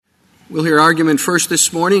We'll hear argument first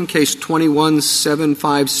this morning, Case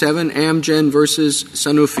 21-757, Amgen versus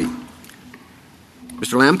Sanofi.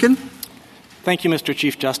 Mr. Lamkin? Thank you, Mr.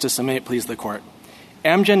 Chief Justice, and may it please the Court.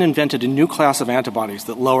 Amgen invented a new class of antibodies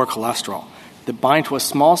that lower cholesterol, that bind to a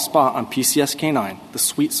small spot on PCSK9, the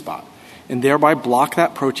sweet spot, and thereby block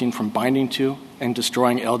that protein from binding to and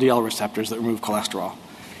destroying LDL receptors that remove cholesterol.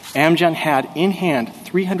 Amgen had in hand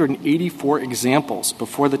 384 examples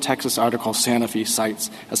before the Texas article Sanofi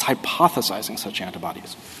cites as hypothesizing such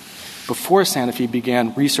antibodies, before Sanofi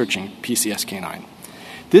began researching PCSK9.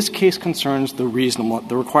 This case concerns the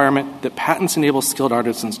requirement that patents enable skilled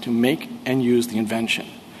artisans to make and use the invention.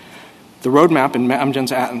 The roadmap in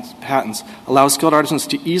Amgen's patents allows skilled artisans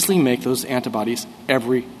to easily make those antibodies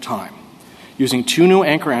every time, using 2 new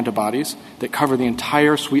anchor antibodies that cover the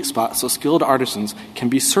entire sweet spot so skilled artisans can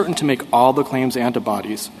be certain to make all the claims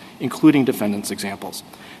antibodies, including defendants' examples.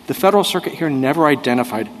 The Federal Circuit here never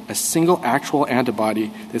identified a single actual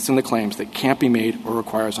antibody that's in the claims that can't be made or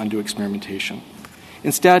requires undue experimentation.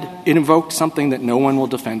 Instead, it invoked something that no one will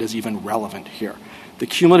defend as even relevant here, the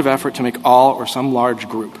cumulative effort to make all or some large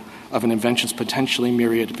group of an invention's potentially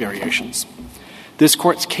myriad variations. This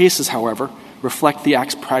Court's cases, however, reflect the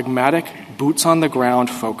Act's pragmatic, boots-on-the-ground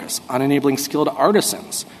focus on enabling skilled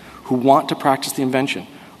artisans who want to practice the invention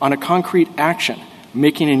on a concrete action,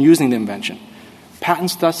 making and using the invention.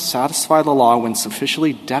 Patents thus satisfy the law when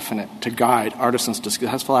sufficiently definite to guide artisans to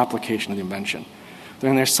successful application of the invention.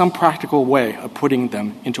 Then there's some practical way of putting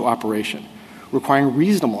them into operation, requiring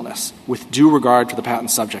reasonableness with due regard to the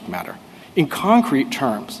patent's subject matter. In concrete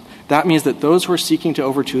terms, that means that those who are seeking to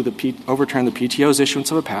overturn the PTO's issuance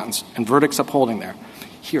of a patent and verdicts upholding there,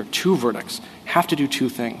 here, 2 verdicts, have to do 2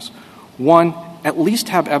 things. 1, at least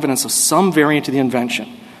have evidence of some variant of the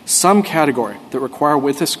invention, some category that require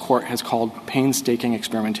what this Court has called painstaking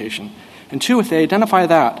experimentation. And 2, if they identify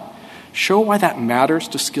that, show why that matters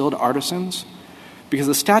to skilled artisans, because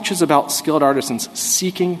the statute is about skilled artisans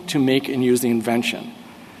seeking to make and use the invention,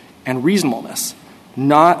 and reasonableness,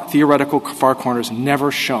 not theoretical far corners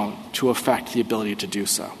never shown to affect the ability to do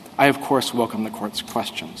so. I, of course, welcome the Court's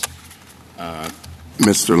questions.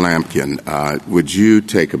 Mr. Lampkin, would you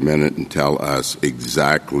take a minute and tell us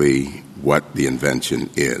exactly what the invention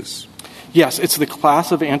is? Yes, it's the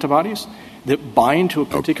class of antibodies that bind to a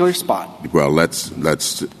particular spot. Well, let's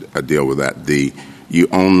deal with that. You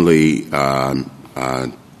only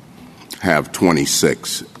have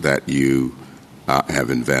 26 that you have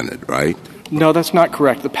invented, right? No, that's not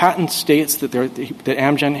correct. The patent states that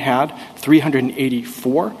Amgen had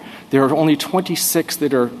 384. There are only 26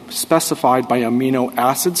 that are specified by amino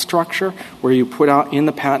acid structure, where you put out in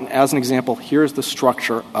the patent, as an example, here's the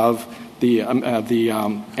structure of the antibody.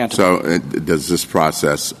 So does this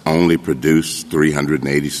process only produce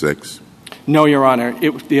 386? No, Your Honor.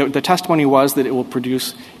 The testimony was that it will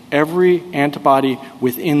produce every antibody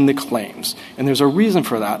within the claims. And there's a reason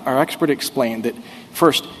for that. Our expert explained that,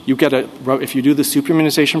 first, if you do the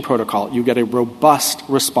superimmunization protocol, you get a robust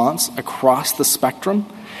response across the spectrum.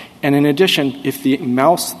 And in addition, if the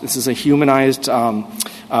mouse, this is a humanized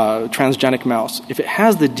transgenic mouse, if it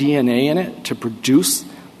has the DNA in it to produce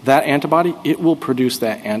that antibody, it will produce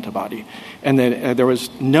that antibody. And that there was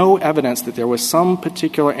no evidence that there was some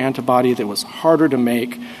particular antibody that was harder to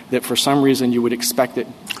make, that for some reason you would expect it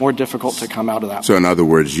more difficult to come out of that. So in other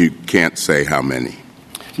words, you can't say how many?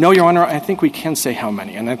 No, Your Honor, I think we can say how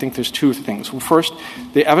many, and I think there's 2 things. Well, first,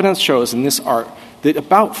 the evidence shows in this art that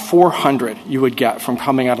about 400 you would get from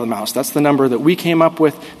coming out of the mouse. That's the number that we came up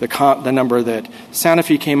with, the number that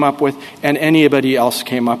Sanofi came up with, and anybody else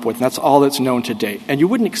came up with. And that's all that's known to date. And you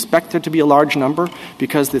wouldn't expect there to be a large number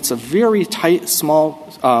because it's a very tight, small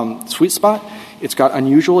sweet spot. It's got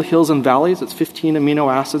unusual hills and valleys. It's 15 amino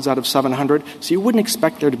acids out of 700. So you wouldn't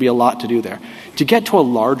expect there to be a lot to do there. To get to a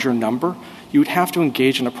larger number, you would have to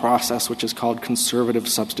engage in a process which is called conservative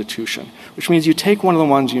substitution, which means you take one of the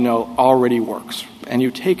ones you know already works, and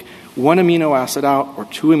you take 1 amino acid out or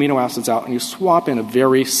 2 amino acids out, and you swap in a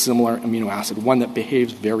very similar amino acid, one that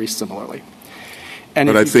behaves very similarly. And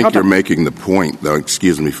but I think you're making the point, though,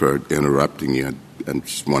 excuse me for interrupting you, and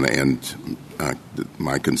just want to end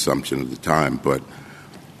my consumption of the time,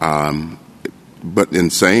 but in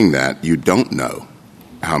saying that, you don't know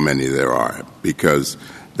how many there are, because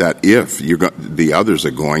that if the others are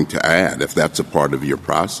going to add, if that's a part of your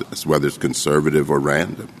process, whether it's conservative or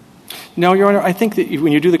random. No, Your Honor, I think that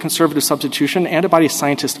when you do the conservative substitution, antibody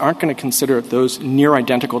scientists aren't going to consider those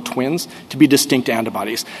near-identical twins to be distinct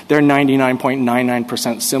antibodies. They're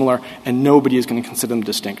 99.99% similar, and nobody is going to consider them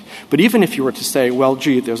distinct. But even if you were to say, well,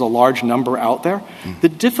 gee, there's a large number out there, the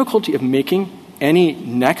difficulty of making any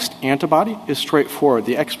next antibody is straightforward.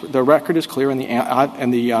 The record is clear, and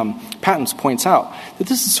the patents points out that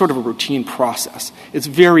this is sort of a routine process. It's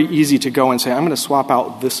very easy to go and say, I'm going to swap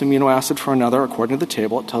out this amino acid for another according to the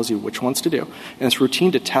table. It tells you which ones to do, and it's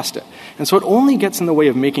routine to test it. And so it only gets in the way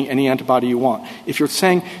of making any antibody you want. If you're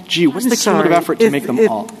saying, gee, what's the cumulative effort to make them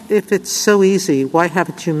all? If it's so easy, why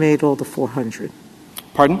haven't you made all the 400?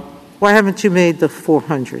 Pardon? Why haven't you made the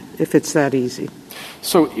 400 if it's that easy?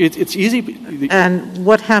 So it's easy. And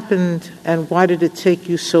what happened, and why did it take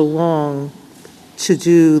you so long to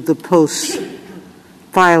do the post-filing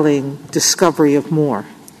discovery of more?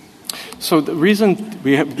 So the reason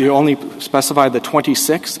we only specified the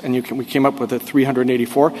 26 and we came up with the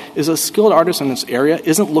 384 is a skilled artist in this area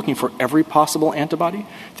isn't looking for every possible antibody.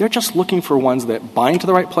 They're just looking for ones that bind to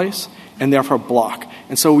the right place and therefore block.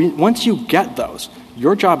 And so once you get those,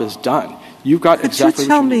 your job is done. You've got exactly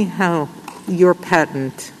what you need. Could you tell me how your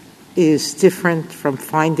patent is different from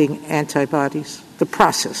finding antibodies? The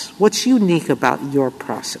process. What's unique about your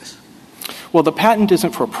process? Well, the patent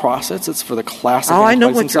isn't for process; it's for the class of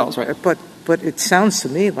antibodies themselves, right? But it sounds to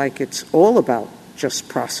me like it's all about just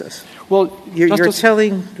process. Well, you're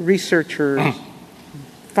telling researchers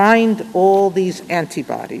find all these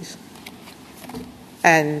antibodies,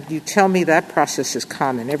 and you tell me that process is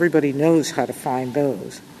common. Everybody knows how to find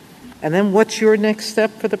those. And then what's your next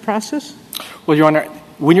step for the process? Well, Your Honor,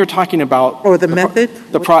 when you're talking about... Or the method?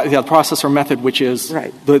 The process or method, which is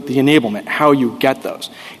right. the enablement, how you get those.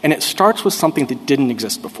 And it starts with something that didn't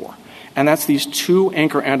exist before. And that's these two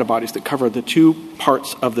anchor antibodies that cover the two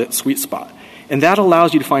parts of the sweet spot. And that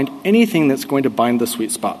allows you to find anything that's going to bind the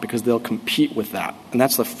sweet spot because they'll compete with that. And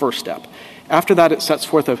that's the first step. After that, it sets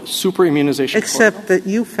forth a superimmunization Except that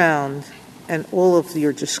you found, and all of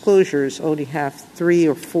your disclosures only have 3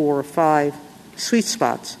 or 4 or 5 sweet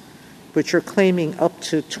spots, but you're claiming up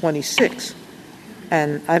to 26.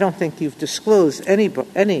 And I don't think you've disclosed any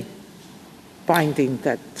binding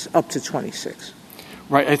that's up to 26.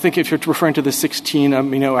 Right. I think if you're referring to the 16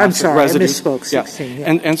 amino acid I'm sorry, residues. I misspoke. 16.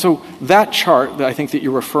 Yeah. And so that chart that I think that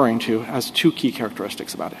you're referring to has 2 key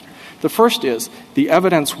characteristics about it. The first is the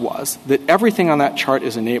evidence was that everything on that chart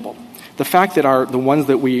is enabled. The fact that the ones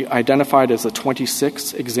that we identified as the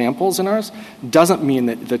 26 examples in ours doesn't mean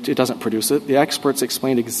that it doesn't produce it. The experts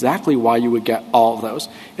explained exactly why you would get all of those.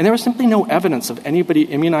 And there was simply no evidence of anybody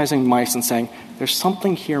immunizing mice and saying, there's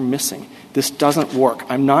something here missing. This doesn't work.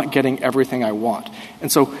 I'm not getting everything I want.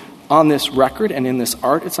 And so on this record and in this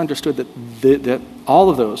art, it's understood that all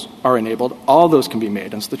of those are enabled, all of those can be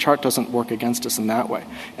made, and so the chart doesn't work against us in that way.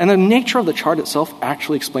 And the nature of the chart itself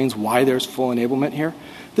actually explains why there's full enablement here.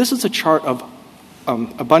 This is a chart of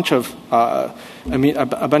a bunch of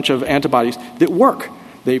antibodies that work.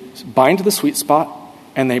 They bind to the sweet spot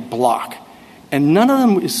and they block. And none of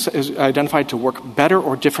them is identified to work better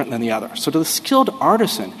or different than the other. So to the skilled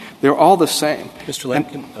artisan, they're all the same. Mr.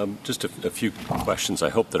 Lampkin, just a few questions, I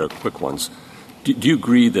hope that are quick ones. Do you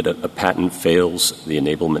agree that a patent fails the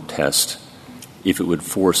enablement test if it would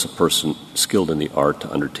force a person skilled in the art to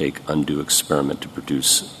undertake undue experiment to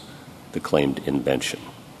produce the claimed invention?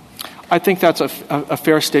 I think that's a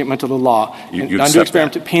fair statement of the law. You accept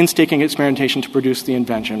that? Painstaking experimentation to produce the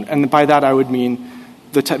invention. And by that I would mean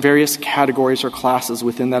the various categories or classes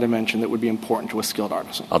within that invention that would be important to a skilled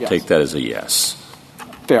artisan. I'll take that as a yes.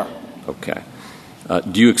 Fair. Okay.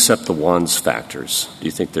 Do you accept the Wands factors? Do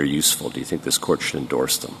you think they're useful? Do you think this Court should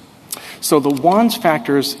endorse them? So the Wands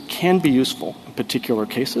factors can be useful in particular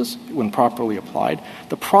cases when properly applied.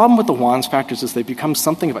 The problem with the Wands factors is they become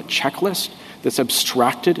something of a checklist that's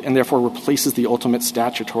abstracted and therefore replaces the ultimate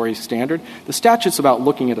statutory standard. The statute's about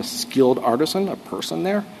looking at a skilled artisan, a person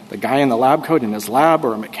there, the guy in the lab coat in his lab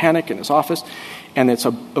or a mechanic in his office, and it's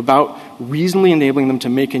about reasonably enabling them to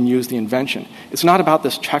make and use the invention. It's not about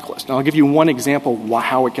this checklist. Now, I'll give you one example of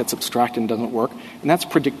how it gets abstracted and doesn't work, and that's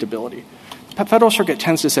predictability. The Federal Circuit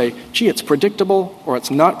tends to say, gee, it's predictable or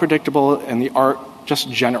it's not predictable in the art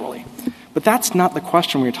just generally. But that's not the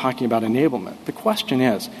question when you're talking about enablement. The question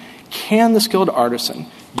is, can the skilled artisan,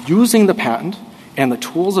 using the patent and the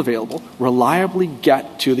tools available, reliably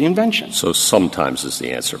get to the invention? So sometimes is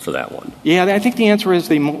the answer for that one. Yeah, I think the answer is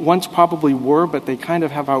they once probably were, but they kind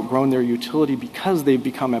of have outgrown their utility because they've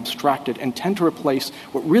become abstracted and tend to replace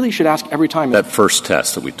what really should ask every time. That first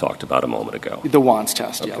test that we talked about a moment ago. The Wands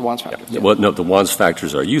test, okay. The Wands factors. Yeah. Well, no, the Wands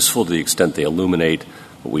factors are useful to the extent they illuminate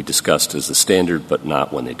what we discussed as the standard, but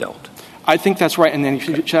not when they don't. I think that's right, and then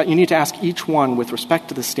you need to ask each one with respect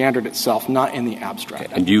to the standard itself, not in the abstract.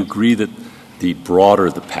 Okay. And do you agree that the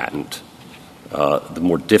broader the patent, the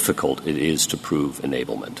more difficult it is to prove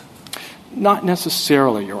enablement? Not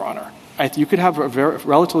necessarily, Your Honor. You could have a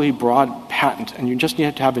relatively broad patent, and you just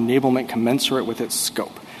need to have enablement commensurate with its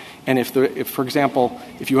scope. And if, for example,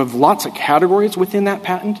 if you have lots of categories within that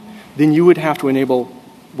patent, then you would have to enable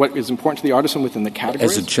what is important to the artisan within the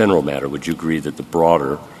categories. As a general matter, would you agree that the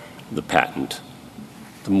broader the patent,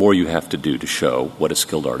 the more you have to do to show what a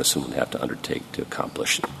skilled artisan would have to undertake to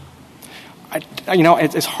accomplish it?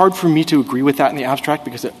 It's hard for me to agree with that in the abstract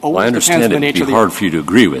because it always depends on the nature of the... I understand it would be hard for you to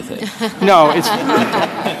agree with it. No, it's...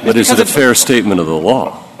 But is it a fair statement of the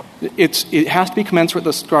law? It has to be commensurate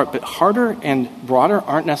with the start, but harder and broader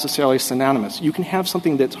aren't necessarily synonymous. You can have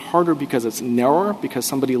something that's harder because it's narrower, because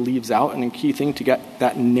somebody leaves out a key thing to get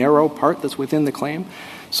that narrow part that's within the claim.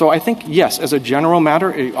 So I think, yes, as a general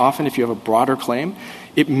matter, often if you have a broader claim,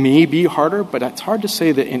 it may be harder, but it's hard to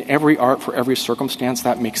say that in every art, for every circumstance,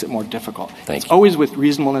 that makes it more difficult. It's always with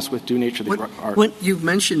reasonableness, with due nature of the art. You've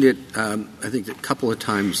mentioned it, I think, a couple of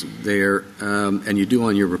times there, and you do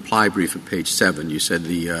on your reply brief at page 7. You said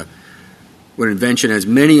when an invention has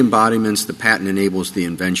many embodiments, the patent enables the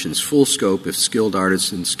invention's full scope if skilled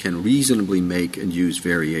artisans can reasonably make and use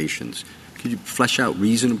variations. Could you flesh out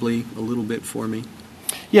reasonably a little bit for me?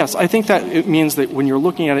 Yes, I think that it means that when you're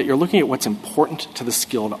looking at it, you're looking at what's important to the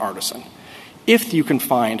skilled artisan. If you can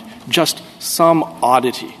find just some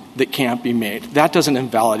oddity that can't be made, that doesn't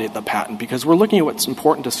invalidate the patent because we're looking at what's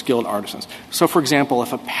important to skilled artisans. So, for example,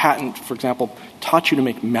 if a patent, taught you to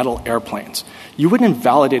make metal airplanes, you wouldn't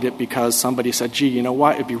invalidate it because somebody said, gee, you know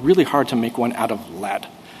what, it'd be really hard to make one out of lead.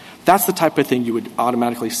 That's the type of thing you would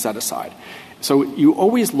automatically set aside. So you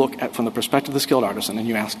always look at from the perspective of the skilled artisan, and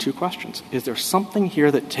you ask two questions. Is there something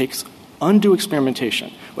here that takes undue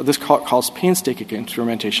experimentation, what this calls painstaking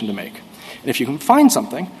experimentation to make? And if you can find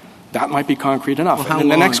something, that might be concrete enough. Well, and then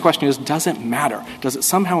the next question is, does it matter? Does it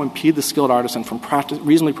somehow impede the skilled artisan from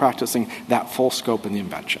reasonably practicing that full scope in the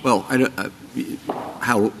invention? Well,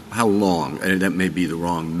 how long? And that may be the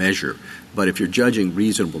wrong measure. But if you're judging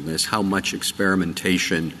reasonableness, how much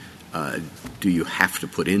experimentation do you have to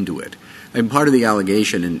put into it? And part of the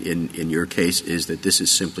allegation in your case is that this is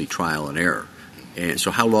simply trial and error. And so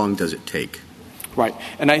how long does it take? Right.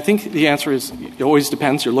 And I think the answer is it always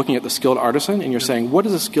depends. You're looking at the skilled artisan, and you're saying, what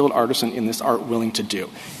is a skilled artisan in this art willing to do?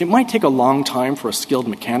 It might take a long time for a skilled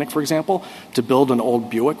mechanic, for example, to build an old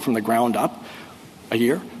Buick from the ground up, a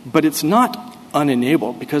year. But it's not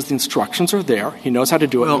unenabled because the instructions are there. He knows how to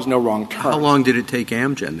do it. There's no wrong turn. How long did it take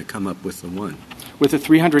Amgen to come up with the one? With the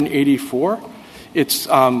 384, it's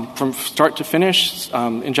from start to finish,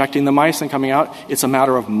 injecting the mice and coming out. It's a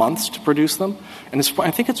matter of months to produce them. And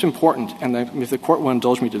I think it's important, and if the court will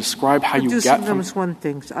indulge me, to describe how you get from... Producing them is one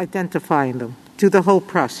thing, identifying them. Do the whole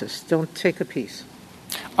process. Don't take a piece.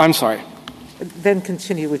 I'm sorry. Then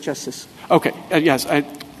continue with justice. Okay. Yes. I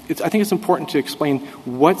think it's important to explain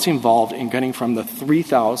what's involved in getting from the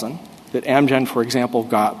 3,000 that Amgen, for example,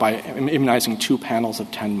 got by immunizing 2 panels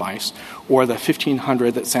of 10 mice, or the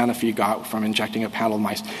 1,500 that Sanofi got from injecting a panel of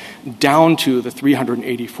mice, down to the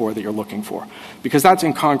 384 that you're looking for, because that's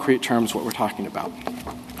in concrete terms what we're talking about.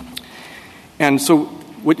 And so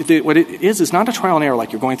what it is not a trial and error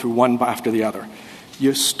like you're going through one after the other.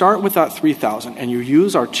 You start with that 3,000, and you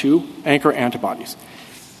use our 2 anchor antibodies,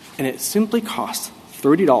 and it simply costs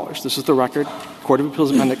 $30. This is the record, Court of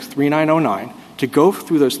Appeals Appendix 3909, to go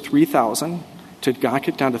through those 3,000 to knock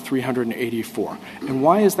it down to 384. And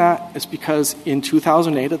why is that? It's because in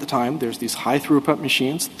 2008 at the time, there's these high-throughput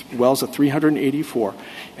machines, wells of 384,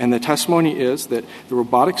 and the testimony is that the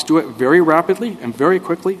robotics do it very rapidly and very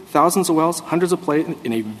quickly, thousands of wells, hundreds of plates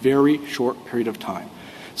in a very short period of time.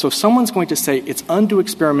 So if someone's going to say it's undue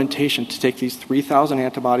experimentation to take these 3,000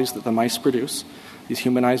 antibodies that the mice produce, these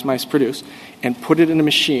humanized mice produce, and put it in a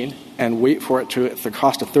machine and wait for it to at the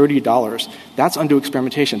cost of $30, that's undue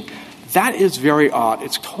experimentation. That is very odd.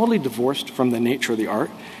 It's totally divorced from the nature of the art.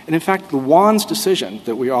 And in fact, the Wands decision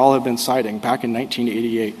that we all have been citing back in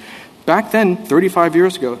 1988, back then, 35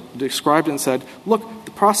 years ago, described and said, look,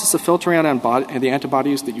 the process of filtering out the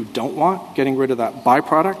antibodies that you don't want, getting rid of that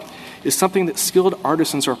byproduct, is something that skilled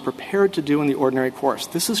artisans are prepared to do in the ordinary course.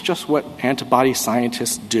 This is just what antibody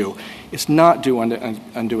scientists do. It's not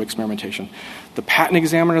undue experimentation. The patent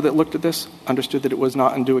examiner that looked at this understood that it was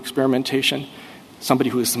not undue experimentation. Somebody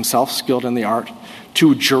who is himself skilled in the art.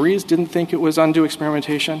 2 juries didn't think it was undue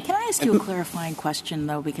experimentation. Can I ask you a clarifying question,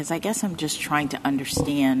 though? Because I guess I'm just trying to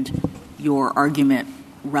understand your argument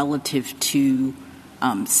relative to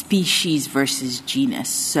species versus genus.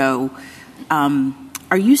 So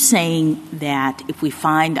are you saying that if we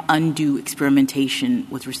find undue experimentation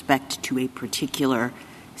with respect to a particular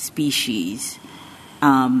species,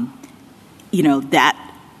 that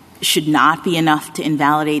should not be enough to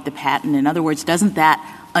invalidate the patent? In other words, doesn't that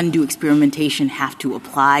undue experimentation have to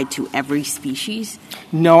apply to every species?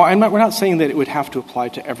 No, we're not saying that it would have to apply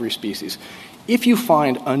to every species. If you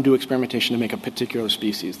find undue experimentation to make a particular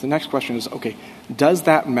species, the next question is, okay, does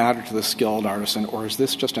that matter to the skilled artisan, or is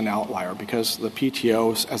this just an outlier? Because the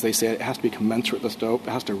PTOs, as they say, it has to be commensurate with the scope,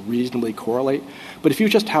 it has to reasonably correlate. But if you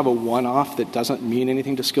just have a one-off that doesn't mean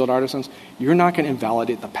anything to skilled artisans, you're not going to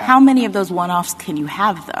invalidate the patent. How many of those one-offs can you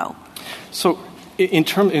have, though? So in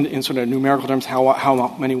sort of numerical terms,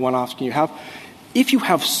 how many one-offs can you have? If you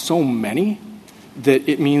have so many that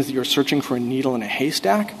it means that you're searching for a needle in a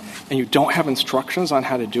haystack, and you don't have instructions on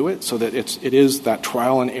how to do it, so that it is that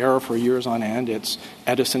trial and error for years on end, it's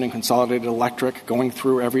Edison and Consolidated Electric going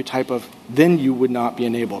through every type of, then you would not be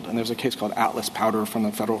enabled. And there's a case called Atlas Powder from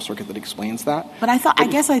the Federal Circuit that explains that. But I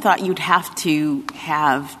guess I thought you'd have to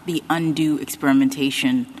have the undue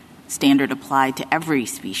experimentation standard applied to every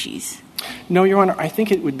species. No, Your Honor, I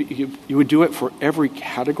think it would be, you would do it for every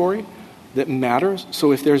category that matters.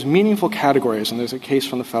 So if there's meaningful categories, and there's a case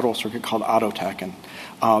from the Federal Circuit called Autotech and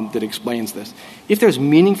that explains this. If there's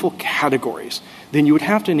meaningful categories, then you would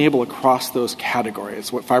have to enable across those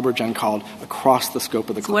categories, what FibroGen called across the scope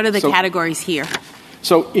of the claim. So what are the categories here?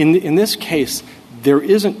 So in this case, there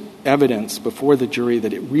isn't evidence before the jury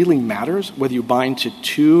that it really matters whether you bind to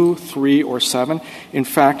 2, 3, or 7. In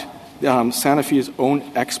fact, Sanofi's own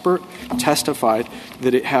expert testified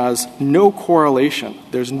that it has no correlation.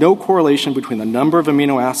 There's no correlation between the number of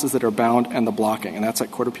amino acids that are bound and the blocking, and that's at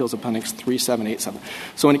Court of Appeals Appendix 3787.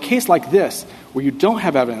 So in a case like this, where you don't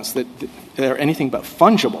have evidence that they're anything but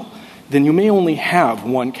fungible, then you may only have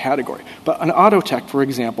one category. But an Autotech, for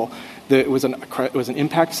example, it was an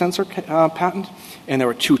impact sensor patent, and there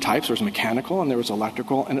were two types. There was mechanical and there was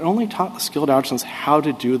electrical, and it only taught the skilled artisans how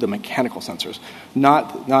to do the mechanical sensors,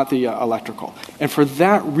 not the electrical. And for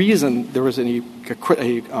that reason, there was a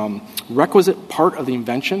requisite part of the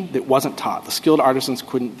invention that wasn't taught. The skilled artisans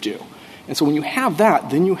couldn't do. And so when you have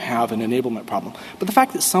that, then you have an enablement problem. But the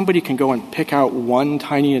fact that somebody can go and pick out one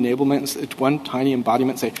tiny enablement, one tiny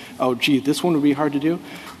embodiment, and say, oh, gee, this one would be hard to do,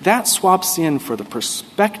 that swaps in for the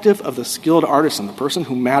perspective of the skilled artisan, the person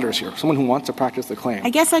who matters here, someone who wants to practice the claim.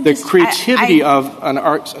 I guess the creativity of an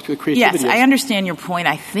art. The creativity. Yes, I understand your point,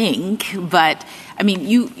 I think. But, I mean,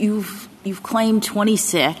 you've claimed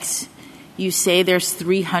 26. You say there's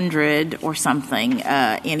 300 or something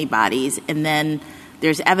antibodies, and then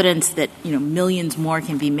there's evidence that, millions more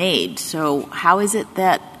can be made. So how is it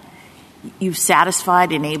that you've satisfied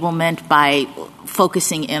enablement by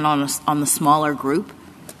focusing in on the smaller group?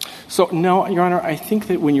 So, no, Your Honor, I think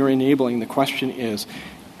that when you're enabling, the question is,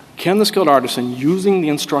 can the skilled artisan, using the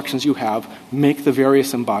instructions you have, make the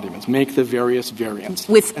various embodiments, make the various variants?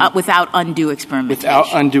 Without undue experimentation. Without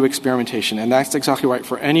undue experimentation. And that's exactly right.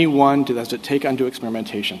 For anyone, does it take undue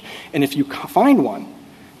experimentation? And if you find one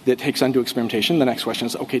that takes undue experimentation, the next question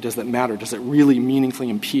is, okay, does that matter? Does it really meaningfully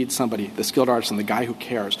impede somebody, the skilled artisan, the guy who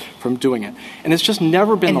cares, from doing it? And it's just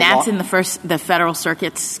never been the law. And that's in the Federal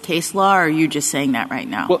Circuit's case law, or are you just saying that right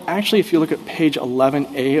now? Well, actually, if you look at page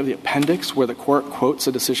 11A of the appendix, where the court quotes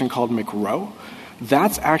a decision called McRow,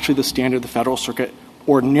 that's actually the standard the Federal Circuit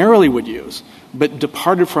ordinarily would use, but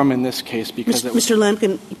departed from in this case because it was... Mr.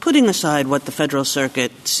 Lampkin, putting aside what the Federal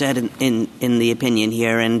Circuit said in the opinion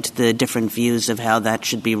here and the different views of how that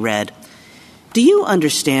should be read, do you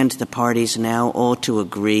understand the parties now all to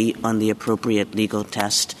agree on the appropriate legal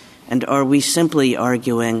test? And are we simply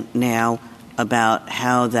arguing now about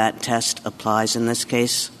how that test applies in this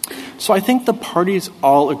case? So I think the parties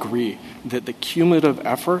all agree that the cumulative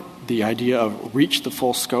effort, the idea of reach the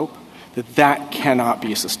full scope, that cannot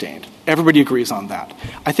be sustained. Everybody agrees on that.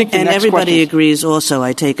 I think and everybody agrees also,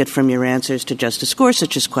 I take it from your answers to Justice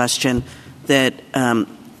Gorsuch's question, that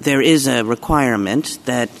there is a requirement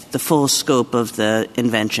that the full scope of the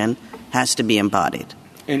invention has to be embodied.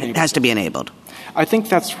 It has to be enabled. I think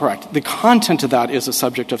that's correct. The content of that is a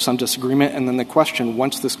subject of some disagreement, and then the question,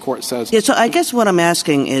 once this court says... Yeah, so I guess what I'm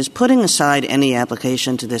asking is, putting aside any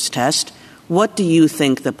application to this test, what do you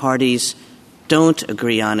think the parties don't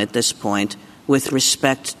agree on at this point with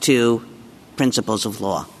respect to principles of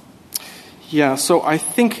law? Yeah, so I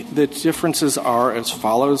think the differences are as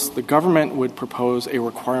follows. The government would propose a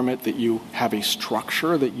requirement that you have a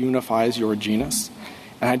structure that unifies your genus,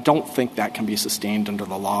 and I don't think that can be sustained under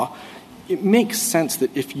the law. It makes sense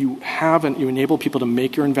that if you enable people to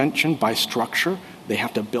make your invention by structure, they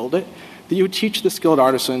have to build it, that you would teach the skilled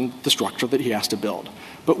artisan the structure that he has to build.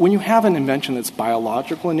 But when you have an invention that's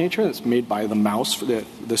biological in nature, that's made by the mouse, the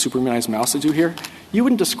superimmunized mouse that you hear, you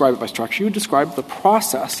wouldn't describe it by structure. You would describe the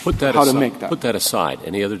process to make that. Put that aside.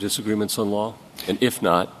 Any other disagreements on law? And if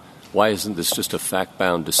not, why isn't this just a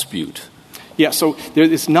fact-bound dispute? Yeah, so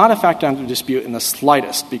it's not a fact under dispute in the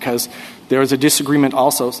slightest because there is a disagreement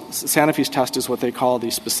also. Sanofi's test is what they call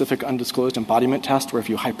the specific undisclosed embodiment test, where if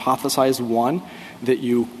you hypothesize one,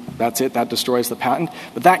 that's it, that destroys the patent.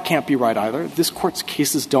 But that can't be right either. This Court's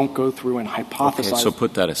cases don't go through and hypothesize. Okay, so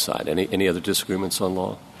put that aside. Any other disagreements on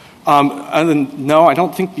law? No, I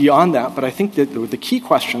don't think beyond that, but I think that the key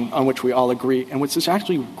question on which we all agree, and which is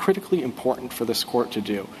actually critically important for this Court to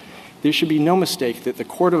do, there should be no mistake that the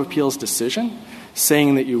Court of Appeals decision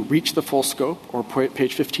saying that you reach the full scope, or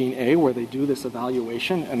page 15A, where they do this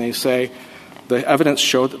evaluation, and they say the evidence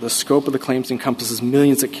showed that the scope of the claims encompasses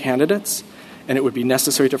millions of candidates, and it would be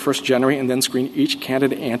necessary to first generate and then screen each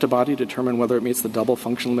candidate antibody to determine whether it meets the double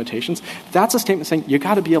function limitations. That's a statement saying you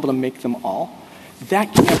got to be able to make them all.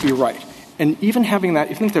 That can't be right. And even having that,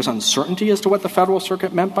 even if there's uncertainty as to what the Federal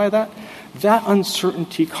Circuit meant by that, that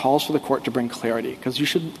uncertainty calls for the Court to bring clarity, because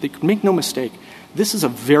make no mistake, this is a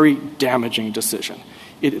very damaging decision.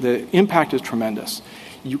 The impact is tremendous.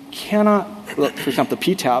 You cannot, for example,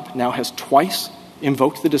 the PTAB now has twice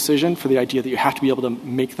invoked the decision for the idea that you have to be able to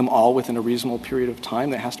make them all within a reasonable period of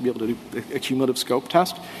time. That has to be able to do a cumulative scope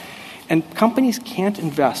test. And companies can't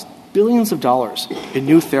invest billions of dollars in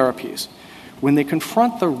new therapies when they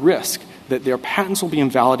confront the risk that their patents will be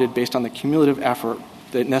invalidated based on the cumulative effort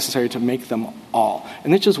that necessary to make them all.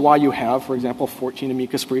 And this is why you have, for example, 14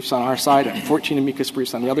 amicus briefs on our side and 14 amicus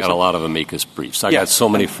briefs on the other side. Got a lot of amicus briefs. I got so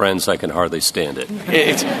many friends I can hardly stand it.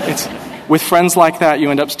 It's with friends like that,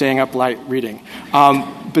 you end up staying up late reading.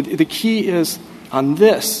 But the key is on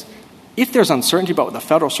this, if there's uncertainty about what the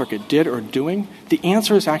Federal Circuit did or doing, the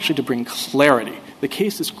answer is actually to bring clarity. The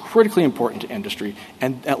case is critically important to industry,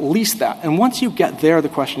 and at least that. And once you get there, the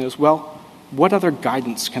question is, well, what other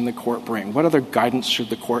guidance can the Court bring? What other guidance should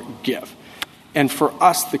the Court give? And for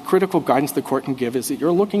us, the critical guidance the Court can give is that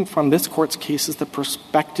you're looking from this Court's cases the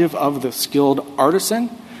perspective of the skilled artisan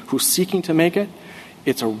who's seeking to make it.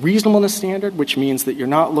 It's a reasonableness standard, which means that you're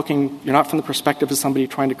not from the perspective of somebody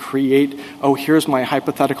trying to create, here's my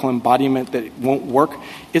hypothetical embodiment that won't work.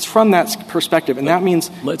 It's from that perspective, and that means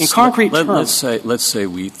in concrete terms. Let's say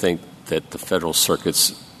we think that the Federal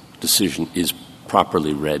Circuit's decision is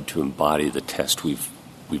properly read to embody the test we've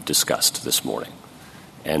discussed this morning,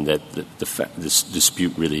 and that this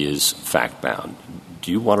dispute really is fact-bound.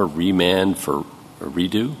 Do you want a remand for a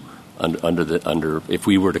redo? If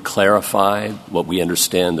we were to clarify what we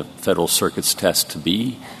understand the Federal Circuit's test to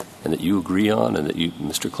be, and that you agree on, and that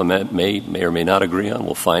Mr. Clement may or may not agree on,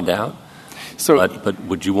 we'll find out. But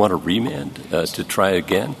would you want a remand to try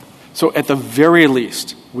again? So at the very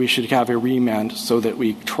least, we should have a remand so that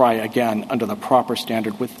we try again under the proper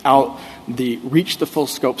standard without the reach the full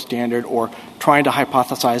scope standard or trying to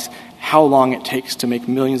hypothesize how long it takes to make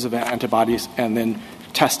millions of antibodies and then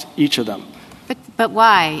test each of them. But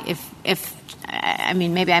why?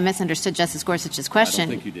 Maybe I misunderstood Justice Gorsuch's question.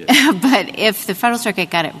 I don't think you did. But if the Federal Circuit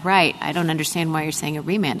got it right, I don't understand why you're saying a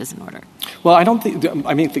remand is in order. Well, I don't think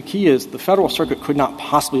the key is the Federal Circuit could not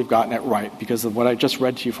possibly have gotten it right because of what I just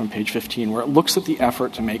read to you from page 15, where it looks at the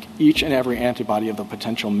effort to make each and every antibody of the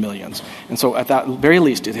potential millions. And so at that very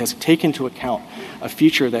least, it has taken into account a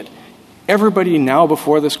feature that everybody now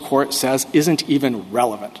before this Court says isn't even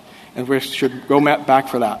relevant. And we should go back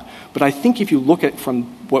for that. But I think if you look at from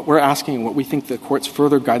what we're asking and what we think the Court's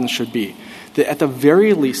further guidance should be, that at the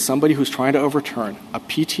very least somebody who's trying to overturn a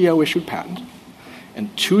PTO-issued patent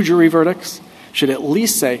and 2 jury verdicts should at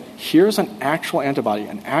least say, here's an actual antibody,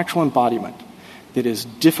 an actual embodiment that is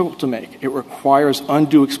difficult to make. It requires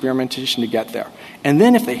undue experimentation to get there. And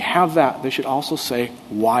then if they have that, they should also say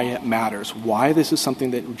why it matters, why this is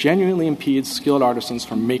something that genuinely impedes skilled artisans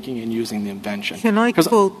from making and using the invention. Can I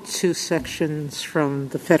quote 2 sections from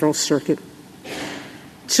the Federal Circuit?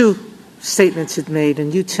 2 statements it made,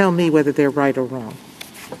 and you tell me whether they're right or wrong.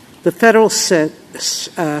 The Federal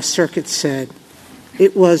Circuit said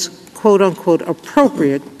it was, quote-unquote,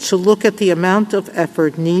 appropriate to look at the amount of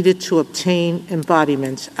effort needed to obtain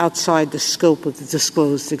embodiments outside the scope of the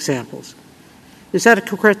disclosed examples. Is that a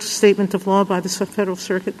correct statement of law by the Federal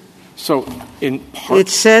Circuit? So in part... It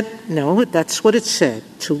said, no, that's what it said,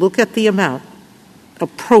 to look at the amount,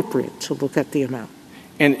 appropriate to look at the amount.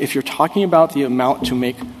 And if you're talking about the amount to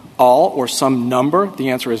make all or some number, the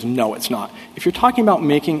answer is no, it's not. If you're talking about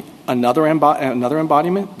making another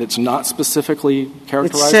embodiment that's not specifically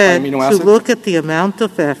characterized by amino acids... to look at the amount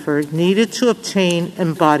of effort needed to obtain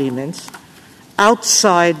embodiments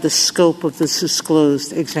outside the scope of the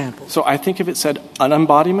disclosed example. So I think if it said an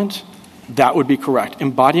embodiment, that would be correct.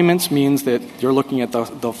 Embodiments means that you're looking at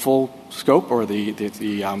the full scope or the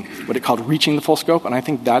what it called reaching the full scope, and I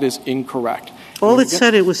think that is incorrect. All it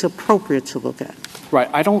said it was appropriate to look at. Right.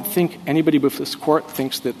 I don't think anybody before this Court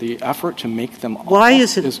thinks that the effort to make them all Why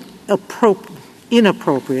is it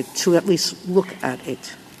inappropriate to at least look at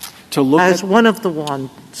it as one of the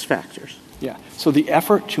one's factors? Yeah. So the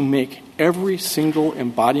effort to make every single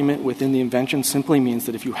embodiment within the invention simply means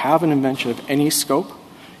that if you have an invention of any scope,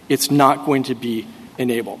 it's not going to be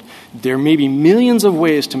enabled. There may be millions of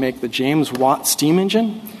ways to make the James Watt steam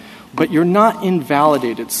engine, but you're not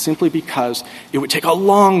invalidated simply because it would take a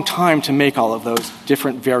long time to make all of those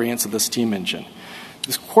different variants of the steam engine.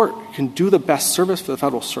 This Court can do the best service for the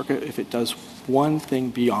Federal Circuit if it does one thing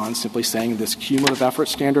beyond simply saying this cumulative effort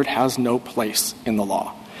standard has no place in the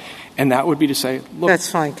law. And that would be to say, look... That's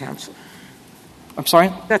fine, counsel. I'm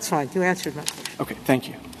sorry? That's fine. You answered my question. Okay, thank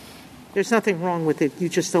you. There's nothing wrong with it. You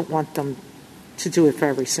just don't want them to do it for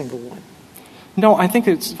every single one. No, I think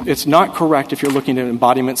it's not correct if you're looking at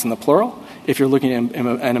embodiments in the plural. If you're looking at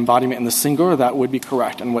an embodiment in the singular, that would be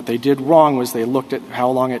correct. And what they did wrong was they looked at how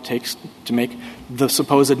long it takes to make the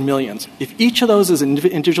supposed millions. If each of those is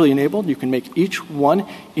individually enabled, you can make each one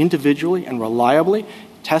individually and reliably,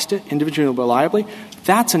 test it individually and reliably.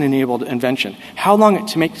 That's an enabled invention. How long it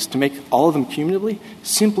takes to make all of them cumulatively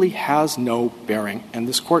simply has no bearing. And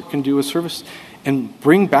this Court can do a service and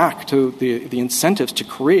bring back to the incentives to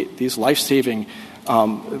create these life-saving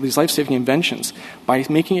inventions by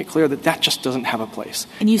making it clear that that just doesn't have a place.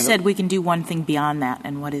 And you said we can do one thing beyond that,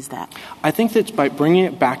 and what is that? I think that by bringing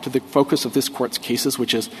it back to the focus of this Court's cases,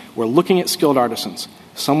 which is we're looking at skilled artisans,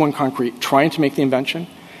 someone concrete trying to make the invention,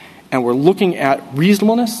 and we're looking at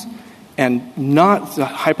reasonableness and not the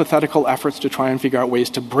hypothetical efforts to try and figure out ways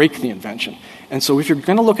to break the invention. And so if you're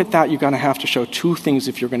going to look at that, you're going to have to show two things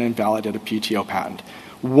if you're going to invalidate a PTO patent.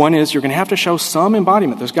 One is you're going to have to show some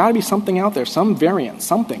embodiment. There's got to be something out there, some variant,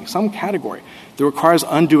 something, some category that requires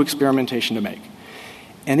undue experimentation to make.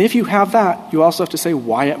 And if you have that, you also have to say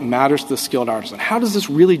why it matters to the skilled artisan. How does this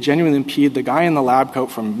really genuinely impede the guy in the lab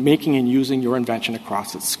coat from making and using your invention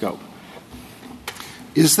across its scope?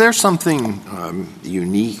 Is there something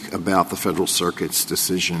unique about the Federal Circuit's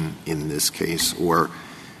decision in this case, or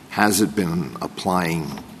has it been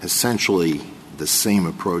applying essentially the same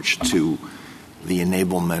approach to the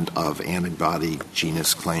enablement of antibody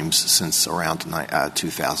genus claims since around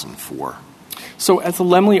 2004? So as the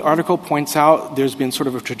Lemley article points out, there's been sort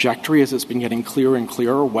of a trajectory as it's been getting clearer and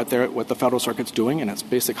clearer what the Federal Circuit's doing and its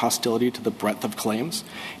basic hostility to the breadth of claims.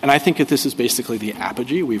 And I think that this is basically the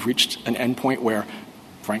apogee. We've reached an endpoint where,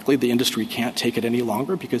 frankly, the industry can't take it any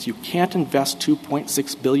longer because you can't invest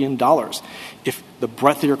 $2.6 billion if the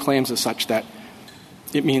breadth of your claims is such that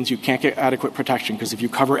it means you can't get adequate protection, because if you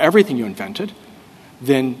cover everything you invented,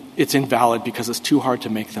 then it's invalid because it's too hard to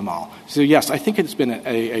make them all. So, yes, I think it's been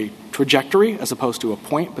a trajectory as opposed to a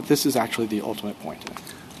point, but this is actually the ultimate point.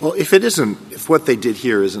 Well, if what they did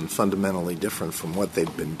here isn't fundamentally different from what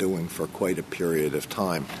they've been doing for quite a period of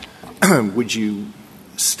time, would you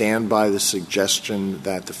stand by the suggestion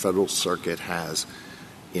that the Federal Circuit has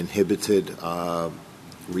inhibited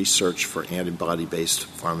research for antibody-based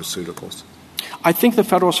pharmaceuticals? I think the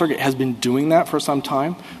Federal Circuit has been doing that for some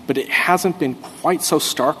time, but it hasn't been quite so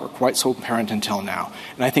stark or quite so apparent until now.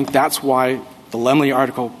 And I think that's why the Lemley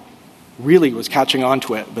article really was catching on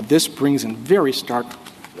to it, but this brings in very stark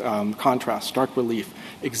contrast, stark relief,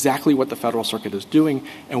 exactly what the Federal Circuit is doing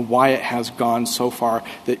and why it has gone so far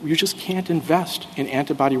that you just can't invest in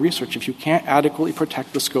antibody research if you can't adequately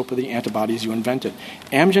protect the scope of the antibodies you invented.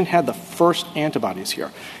 Amgen had the first antibodies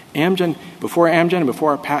here. Before Amgen and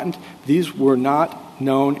before our patent, these were not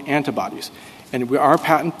known antibodies. And our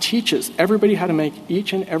patent teaches everybody how to make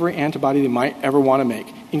each and every antibody they might ever want to make,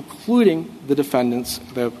 including the defendants,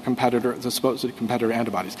 the supposed competitor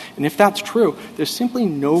antibodies. And if that's true, there's simply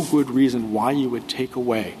no good reason why you would take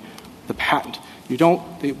away the patent.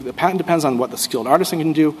 The patent depends on what the skilled artisan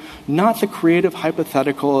can do, not the creative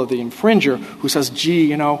hypothetical of the infringer who says,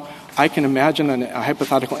 gee, I can imagine a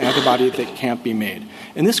hypothetical antibody that can't be made.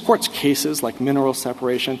 In this Court's cases, like mineral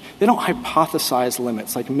separation, they don't hypothesize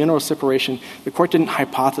limits. Like mineral separation, the Court didn't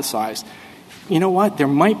hypothesize. You know what? There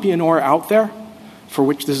might be an ore out there for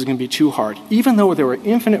which this is going to be too hard, even though there were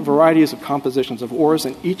infinite varieties of compositions of ores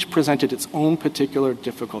and each presented its own particular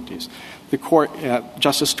difficulties. The Court,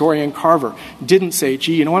 Justice Story and Carver, didn't say,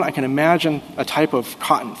 gee, you know what, I can imagine a type of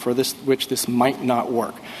cotton for which this might not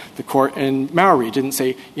work. The Court in Mowry didn't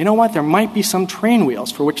say, you know what, there might be some train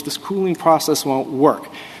wheels for which this cooling process won't work.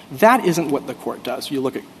 That isn't what the Court does. You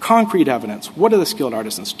look at concrete evidence. What are the skilled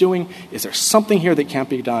artisans doing? Is there something here that can't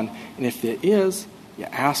be done? And if there is, you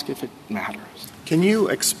ask if it matters. Can you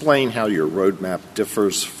explain how your roadmap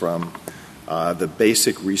differs from the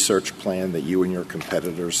basic research plan that you and your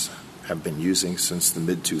competitors have been using since the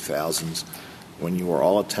mid-2000s when you were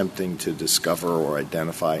all attempting to discover or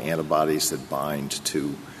identify antibodies that bind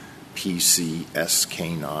to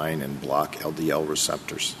PCSK9 and block LDL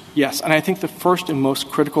receptors? Yes, and I think the first and most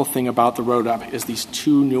critical thing about the roadmap is these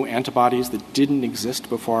two new antibodies that didn't exist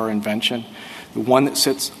before our invention. The one that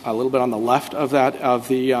sits a little bit on the left of that, of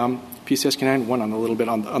the PCSK9, one on a little bit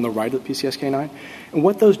on the right of the PCSK9. And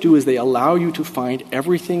what those do is they allow you to find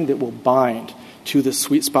everything that will bind to the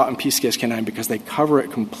sweet spot in PCSK9 because they cover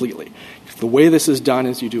it completely. The way this is done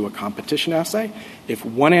is you do a competition assay. If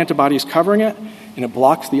one antibody is covering it and it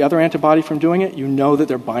blocks the other antibody from doing it, you know that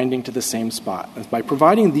they're binding to the same spot. And by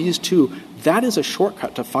providing these two, that is a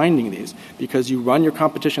shortcut to finding these because you run your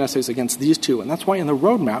competition assays against these two. And that's why in the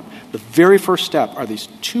roadmap, the very first step are these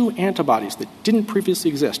two antibodies that didn't previously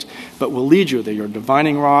exist but will lead you, your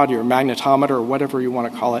divining rod, your magnetometer, or whatever you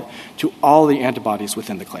want to call it, to all the antibodies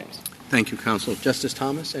within the claims. Thank you, Counsel. Justice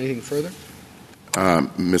Thomas, anything further?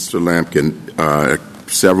 Mr. Lampkin,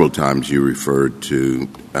 several times you referred to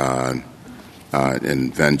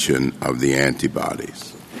invention of the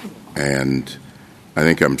antibodies. And I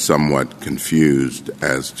think I'm somewhat confused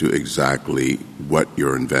as to exactly what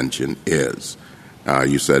your invention is.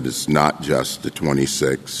 You said it's not just the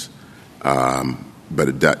 26, but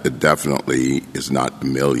it definitely is not a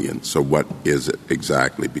million. So what is it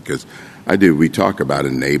exactly? Because we talk about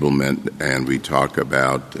enablement and we talk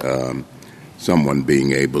about someone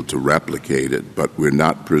being able to replicate it, but we're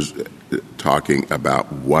not talking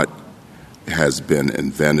about what has been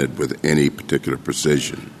invented with any particular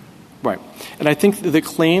precision. Right. And I think the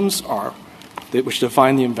claims are, which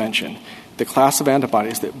define the invention, the class of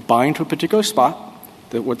antibodies that bind to a particular spot,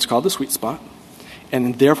 what's called the sweet spot,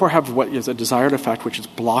 and therefore have what is a desired effect, which is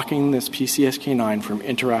blocking this PCSK9 from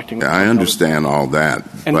interacting with I understand all that.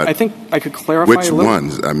 And I think I could clarify which a little.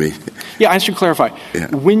 ones? I mean, yeah, I should clarify.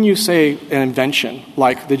 Yeah. When you say an invention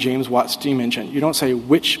like the James Watt steam engine, you don't say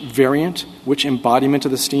which variant, which embodiment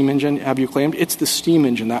of the steam engine have you claimed. It's the steam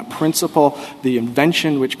engine, that principle, the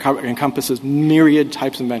invention which encompasses myriad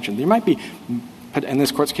types of invention. There might be, and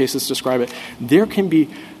this Court's cases describe it, there can be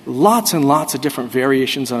lots and lots of different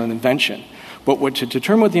variations on an invention. But to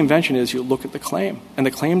determine what the invention is, you look at the claim. And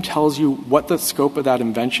the claim tells you what the scope of that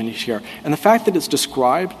invention is here. And the fact that it's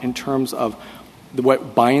described in terms of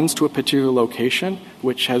what binds to a particular location,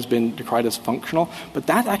 which has been decried as functional, but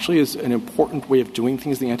that actually is an important way of doing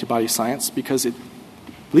things in the antibody science because it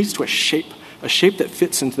leads to a shape that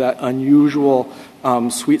fits into that unusual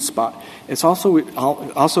sweet spot. It's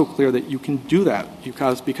also clear that you can do that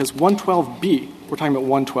because 112B, we're talking about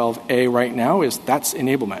 112A right now, that's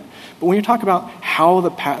enablement. But when you talk about how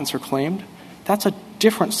the patents are claimed, that's a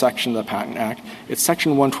different section of the Patent Act. It's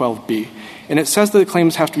Section 112B. And it says that the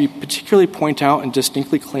claims have to be particularly point out and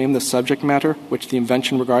distinctly claim the subject matter, which the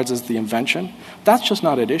invention regards as the invention. That's just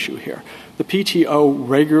not at issue here. The PTO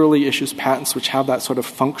regularly issues patents which have that sort of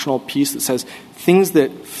functional piece that says things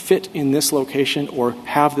that fit in this location or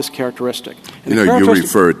have this characteristic. And you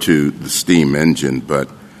refer to the steam engine, but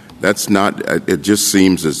that's not – it just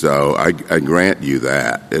seems as though – I grant you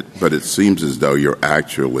that, but it seems as though you're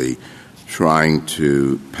actually trying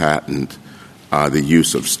to patent the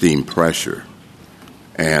use of steam pressure,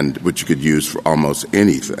 and which you could use for almost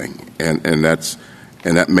anything. And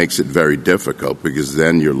that makes it very difficult because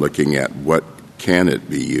then you're looking at what can it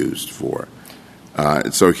be used for.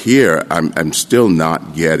 So here I'm still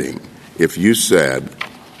not getting – if you said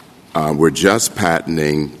we're just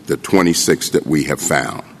patenting the 26 that we have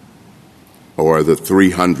found or the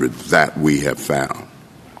 300 that we have found,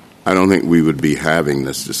 I don't think we would be having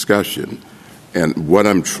this discussion. And what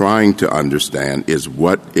I'm trying to understand is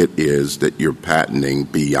what it is that you're patenting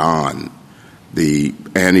beyond the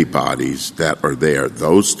antibodies that are there,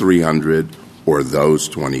 those 300 or those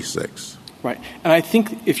 26. Right. And I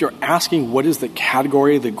think if you're asking what is the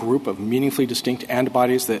category, the group of meaningfully distinct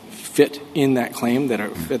antibodies that fit in that claim,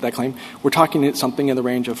 we're talking something in the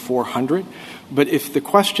range of 400. But if the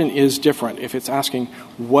question is different, if it's asking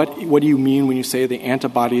what do you mean when you say the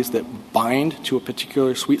antibodies that bind to a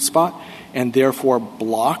particular sweet spot and therefore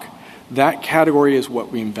block, that category is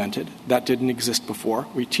what we invented. That didn't exist before.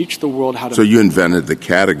 We teach the world how to... So you invented the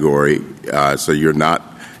category, so you're not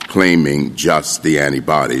claiming just the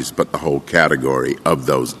antibodies, but the whole category of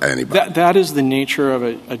those antibodies. That is the nature of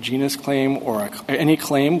a genus claim or any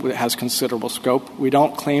claim that has considerable scope. We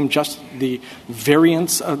don't claim just the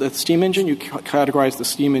variants of the steam engine. You categorize the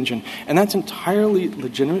steam engine, and that's entirely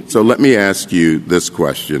legitimate. So let me ask you this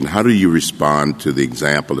question. How do you respond to the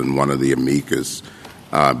example in one of the amicus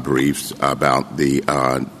briefs about the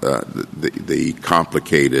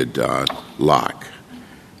complicated lock,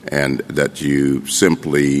 and that you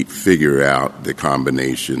simply figure out the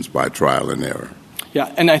combinations by trial and error?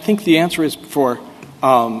 Yeah, and I think the answer is for an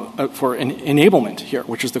enablement here,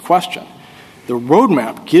 which is the question. The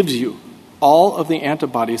roadmap gives you all of the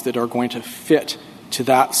antibodies that are going to fit to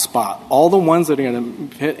that spot, all the ones that are going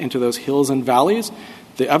to fit into those hills and valleys.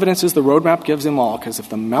 The evidence is the roadmap gives them all, because if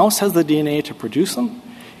the mouse has the DNA to produce them,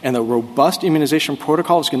 and the robust immunization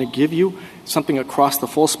protocol is going to give you something across the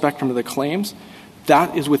full spectrum of the claims,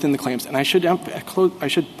 that is within the claims. And I should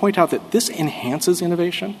point out that this enhances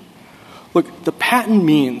innovation. Look, the patent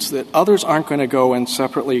means that others aren't going to go and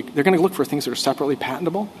separately, they're going to look for things that are separately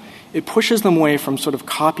patentable. It pushes them away from sort of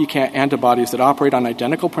copycat antibodies that operate on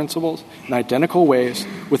identical principles in identical ways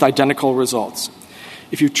with identical results.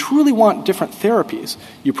 If you truly want different therapies,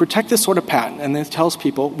 you protect this sort of patent, and then it tells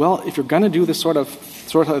people, well, if you're going to do this sort of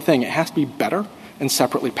thing, it has to be better and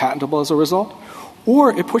separately patentable as a result.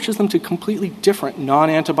 Or it pushes them to completely different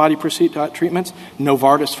non-antibody treatments.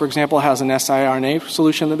 Novartis, for example, has an siRNA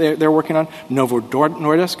solution that they're working on. Novo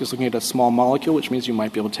Nordisk is looking at a small molecule, which means you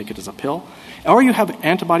might be able to take it as a pill. Or you have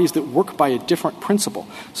antibodies that work by a different principle.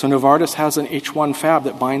 So Novartis has an H1 Fab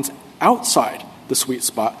that binds outside the sweet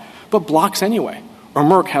spot, but blocks anyway. Or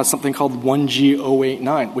Merck has something called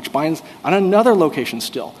 1G089, which binds on another location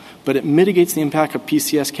still, but it mitigates the impact of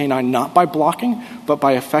PCSK9 not by blocking, but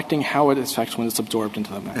by affecting how it affects when it's absorbed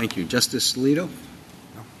into the mouth. Thank you. Justice Alito?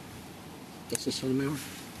 No. Justice Sotomayor?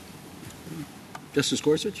 Justice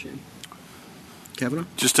Gorsuch? Kavanaugh?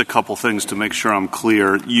 Just a couple things to make sure I'm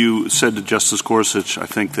clear. You said to Justice Gorsuch, I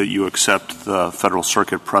think, that you accept the Federal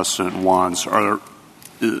Circuit precedent wands. Are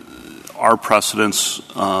precedents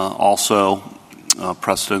also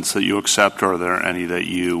precedents that you accept, or are there any that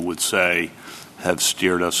you would say have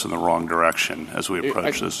steered us in the wrong direction as we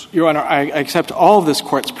approach this? Your Honor, I accept all of this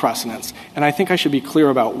Court's precedents, and I think I should be clear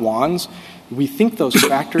about wands. We think those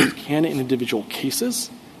factors can, in individual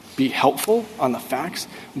cases, be helpful on the facts,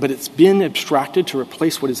 but it's been abstracted to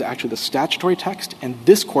replace what is actually the statutory text, and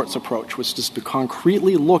this Court's approach was just to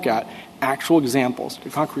concretely look at actual examples, to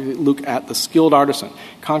concretely look at the skilled artisan,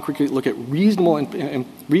 concretely look at reasonable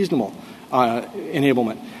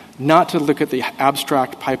enablement, not to look at the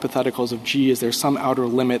abstract hypotheticals of, gee, is there some outer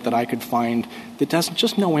limit that I could find that has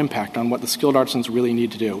just no impact on what the skilled artisans really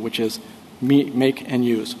need to do, which is make and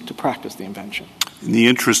use to practice the invention. In the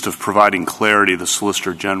interest of providing clarity, the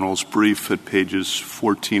Solicitor General's brief at pages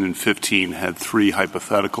 14 and 15 had three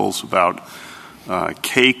hypotheticals about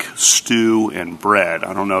cake, stew, and bread.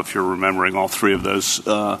 I don't know if you're remembering all three of those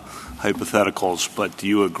hypotheticals, but do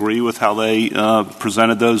you agree with how they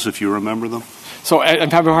presented those, if you remember them? So I'm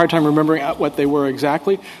having a hard time remembering what they were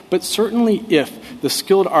exactly, but certainly if the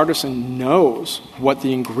skilled artisan knows what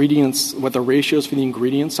the ingredients, what the ratios for the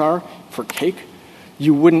ingredients are for cake,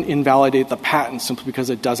 you wouldn't invalidate the patent simply because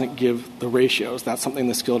it doesn't give the ratios. That's something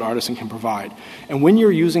the skilled artisan can provide. And when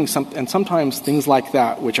you're using and sometimes things like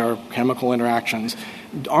that, which are chemical interactions,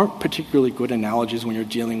 aren't particularly good analogies when you're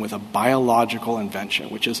dealing with a biological invention,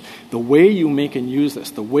 which is the way you make and use this,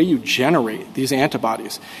 the way you generate these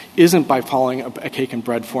antibodies isn't by following a cake and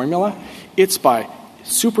bread formula. It's by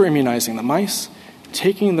super immunizing the mice,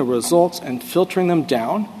 taking the results and filtering them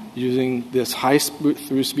down using this high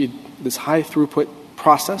throughput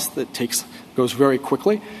process that goes very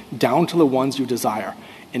quickly down to the ones you desire.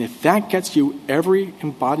 And if that gets you every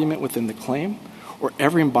embodiment within the claim or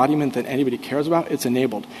every embodiment that anybody cares about, it's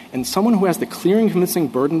enabled. And someone who has the clear and convincing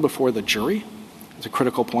burden before the jury is a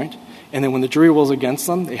critical point. And then when the jury rules against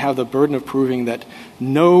them, they have the burden of proving that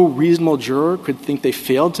no reasonable juror could think they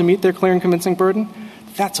failed to meet their clear and convincing burden.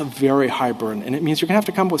 That's a very high burden. And it means you're going to have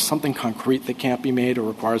to come up with something concrete that can't be made or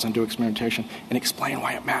requires undue experimentation and explain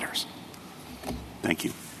why it matters. Thank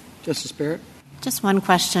you. Justice Barrett? Just one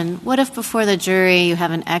question. What if before the jury you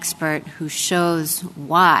have an expert who shows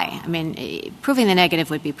why? I mean, proving the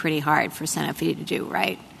negative would be pretty hard for Sanofi to do,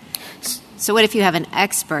 right? So what if you have an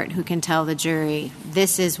expert who can tell the jury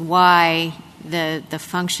this is why the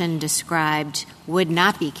function described would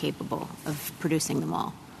not be capable of producing them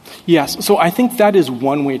all? Yes. So I think that is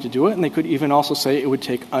one way to do it, and they could even also say it would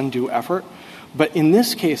take undue effort. But in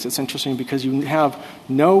this case, it's interesting because you have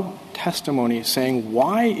no testimony saying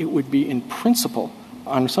why it would be in principle,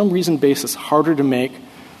 on some reason basis, harder to make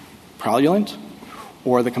Praluent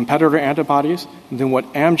or the competitor antibodies than what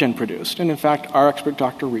Amgen produced. And in fact, our expert,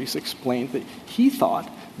 Dr. Reese, explained that he thought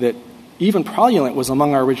that even Praluent was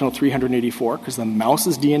among our original 384 because the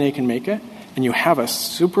mouse's DNA can make it, and you have a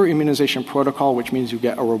super immunization protocol, which means you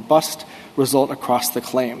get a robust result across the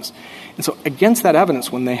claims. And so against that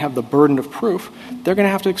evidence, when they have the burden of proof, they're going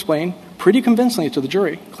to have to explain pretty convincingly to the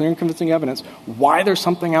jury, clear and convincing evidence, why there's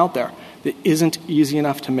something out there that isn't easy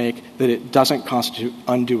enough to make that it doesn't constitute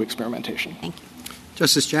undue experimentation. Thank you.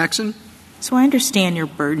 Justice Jackson? So I understand your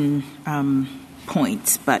burden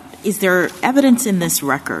points, but is there evidence in this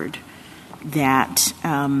record that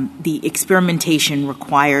the experimentation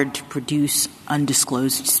required to produce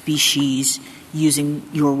undisclosed species using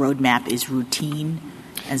your roadmap is routine?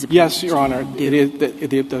 Yes, Your Honor. It is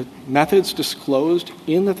the methods disclosed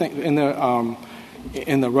in the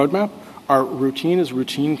roadmap are routine as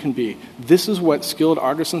routine can be. This is what skilled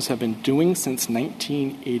artisans have been doing since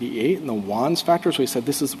 1988 in the Wands factors. We said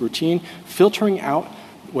this is routine, filtering out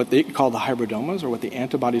what they call the hybridomas, or what the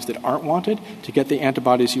antibodies that aren't wanted, to get the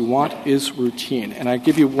antibodies you want is routine. And I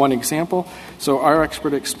give you one example. So our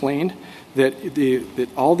expert explained that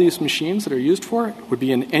all these machines that are used for it would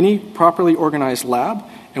be in any properly organized lab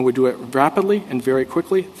and would do it rapidly and very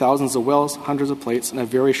quickly, thousands of wells, hundreds of plates in a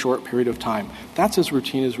very short period of time. That's as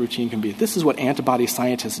routine can be. This is what antibody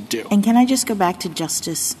scientists do. And can I just go back to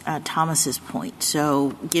Justice Thomas's point?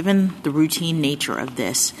 So given the routine nature of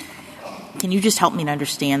this, can you just help me to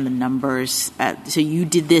understand the numbers? So you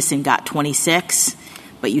did this and got 26,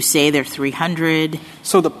 but you say they're 300.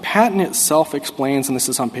 So the patent itself explains, and this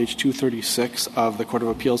is on page 236 of the Court of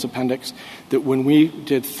Appeals appendix, that when we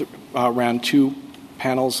did ran 2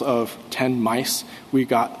 panels of 10 mice, we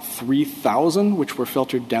got 3,000, which were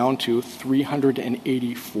filtered down to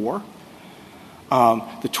 384.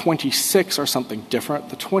 The 26 are something different.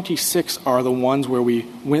 The 26 are the ones where we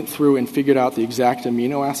went through and figured out the exact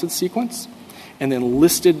amino acid sequence and then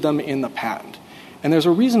listed them in the patent. And there's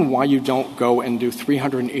a reason why you don't go and do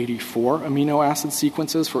 384 amino acid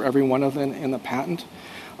sequences for every one of them in the patent.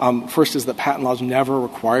 First is that patent laws never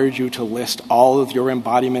required you to list all of your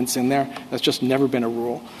embodiments in there. That's just never been a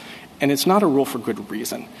rule. And it's not a rule for good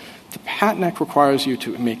reason. The Patent Act requires you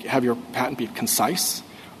to have your patent be concise.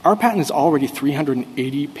 Our patent is already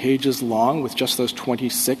 380 pages long with just those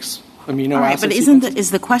 26 amino acid sequences. But is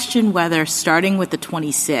the question whether starting with the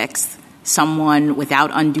 26th, someone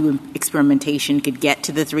without undue experimentation could get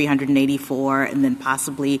to the 384 and then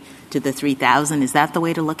possibly to the 3,000? Is that the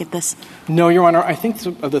way to look at this? No, Your Honor. I think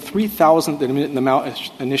of the 3,000 that the mouse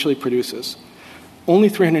initially produces, only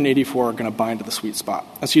 384 are going to bind to the sweet spot.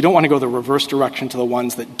 And so you don't want to go the reverse direction to the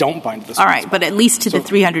ones that don't bind to the sweet spot. All right, but at least to the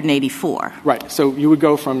 384. Right. So you would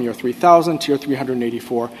go from your 3,000 to your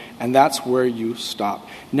 384, and that's where you stop.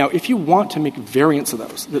 Now, if you want to make variants of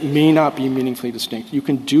those that may not be meaningfully distinct, you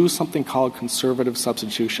can do something called conservative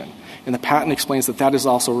substitution. And the patent explains that that is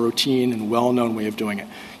also a routine and well-known way of doing it.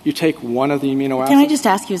 You take one of the amino acids. Can I just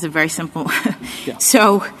ask you as a very simple Yeah.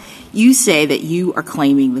 So you say that you are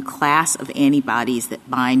claiming the class of antibodies that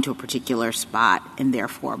bind to a particular spot and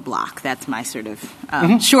therefore block. That's my sort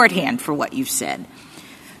of shorthand for what you've said.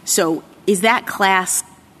 So is that class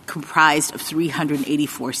comprised of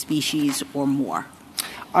 384 species or more?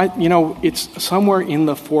 It's somewhere in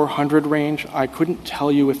the 400 range. I couldn't tell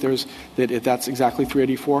you if that's exactly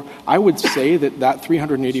 384. I would say that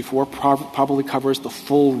 384 probably covers the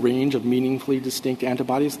full range of meaningfully distinct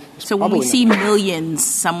antibodies. So when we see millions,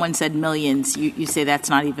 someone said millions, you say that's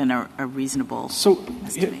not even a reasonable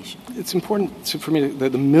estimation. It's important for me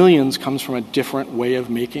that the millions comes from a different way of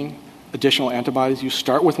making additional antibodies. You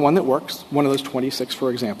start with one that works, one of those 26, for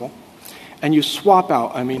example, and you swap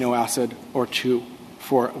out amino acid or 2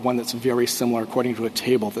 for one that's very similar according to a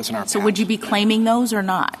table that's in our patent. So would you be claiming those or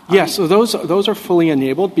not? Yes, so those are fully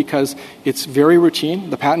enabled because it's very routine.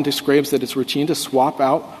 The patent describes that it's routine to swap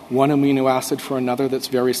out one amino acid for another that's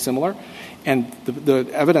very similar. And the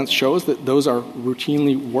evidence shows that those are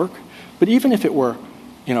routinely work. But even if it were,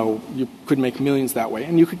 you could make millions that way.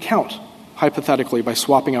 And you could count, hypothetically, by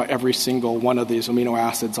swapping out every single one of these amino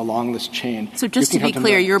acids along this chain. So just to be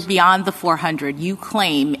clear, you're beyond the 400. You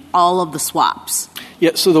claim all of the swaps.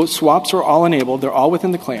 Yeah, so those swaps are all enabled. They're all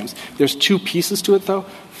within the claims. There's 2 pieces to it, though.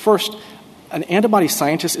 First, an antibody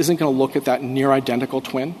scientist isn't going to look at that near-identical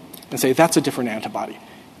twin and say, that's a different antibody.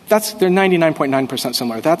 They're 99.9%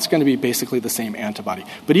 similar. That's going to be basically the same antibody.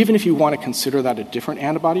 But even if you want to consider that a different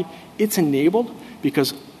antibody, it's enabled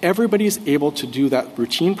because everybody's able to do that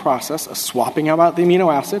routine process of swapping out the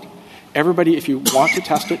amino acid. Everybody, if you want to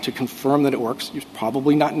test it to confirm that it works, it's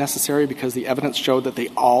probably not necessary because the evidence showed that they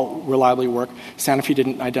all reliably work. Sanofi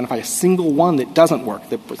didn't identify a single one that doesn't work,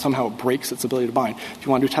 that somehow breaks its ability to bind. If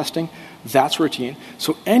you want to do testing, that's routine.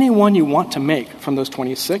 So any one you want to make from those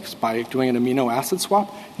 26 by doing an amino acid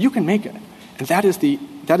swap, you can make it. And that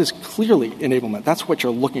is clearly enablement. That's what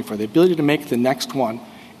you're looking for, the ability to make the next one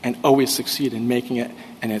and always succeed in making it,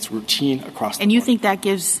 and it's routine across the board. And you think that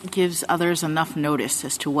gives others enough notice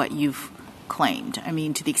as to what you've claimed? I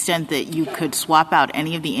mean, to the extent that you could swap out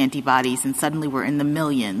any of the antibodies and suddenly we're in the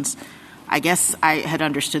millions. I guess I had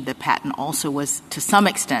understood that patent also was, to some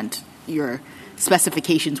extent, you're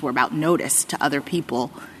specifications were about notice to other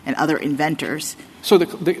people and other inventors. So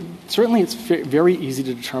certainly it's very easy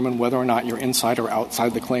to determine whether or not you're inside or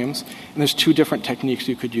outside the claims. And there's two different techniques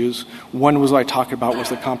you could use. One was what I talked about was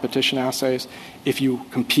the competition assays. If you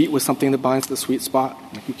compete with something that binds the sweet spot,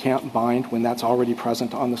 like you can't bind when that's already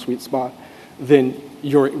present on the sweet spot, then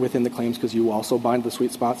you're within the claims because you also bind the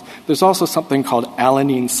sweet spots. There's also something called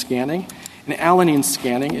alanine scanning. And alanine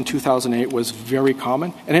scanning in 2008 was very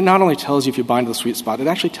common. And it not only tells you if you bind to the sweet spot, it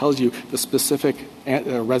actually tells you the specific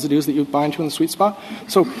residues that you bind to in the sweet spot.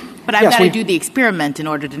 But I've got to do the experiment in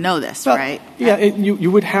order to know this, right? Yeah, you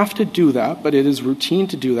would have to do that, but it is routine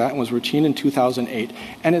to do that and was routine in 2008.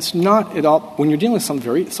 And it's not at all, when you're dealing with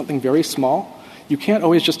something very small, you can't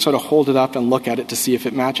always just sort of hold it up and look at it to see if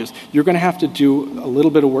it matches. You're going to have to do a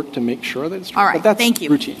little bit of work to make sure that it's true. All right, but that's thank you.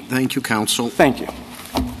 Routine. Thank you, counsel. Thank you.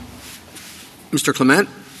 Mr. Clement?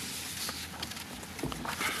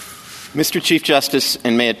 Mr. Chief Justice,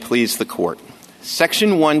 and may it please the Court,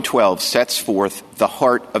 Section 112 sets forth the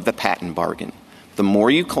heart of the patent bargain. The more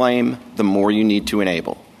you claim, the more you need to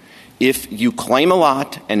enable. If you claim a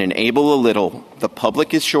lot and enable a little, the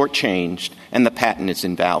public is shortchanged and the patent is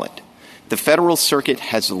invalid. The Federal Circuit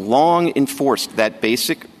has long enforced that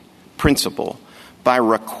basic principle by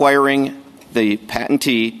requiring the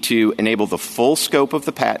patentee to enable the full scope of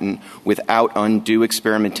the patent without undue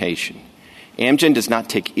experimentation. Amgen does not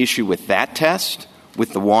take issue with that test,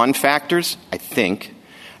 with the Wan factors, I think,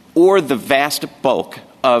 or the vast bulk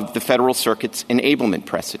of the Federal Circuit's enablement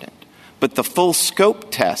precedent. But the full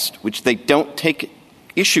scope test, which they don't take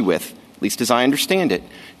issue with, at least as I understand it,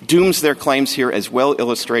 dooms their claims here, as well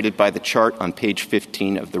illustrated by the chart on page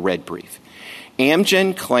 15 of the red brief.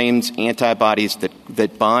 Amgen claims antibodies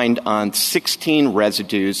that bind on 16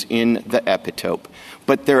 residues in the epitope,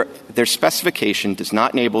 but their specification does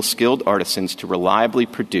not enable skilled artisans to reliably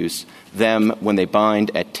produce them when they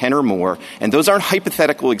bind at 10 or more. And those aren't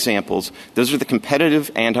hypothetical examples. Those are the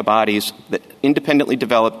competitive antibodies that independently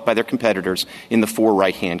developed by their competitors in the 4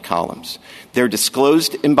 right-hand columns. Their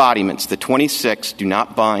disclosed embodiments, the 26, do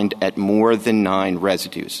not bind at more than 9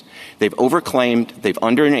 residues. They've overclaimed, they've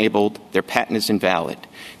under-enabled, their patent is invalid.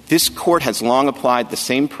 This Court has long applied the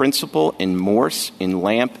same principle in Morse, in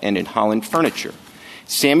Lamp, and in Holland Furniture.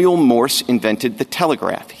 Samuel Morse invented the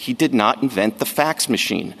telegraph. He did not invent the fax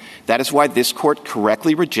machine. That is why this Court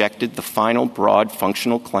correctly rejected the final broad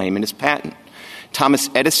functional claim in his patent. Thomas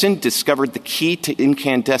Edison discovered the key to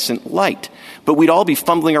incandescent light, but we'd all be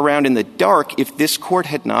fumbling around in the dark if this Court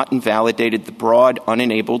had not invalidated the broad,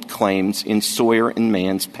 unenabled claims in Sawyer and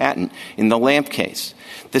Mann's patent in the Lamp case.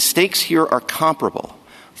 The stakes here are comparable.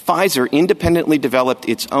 Pfizer independently developed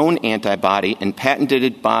its own antibody and patented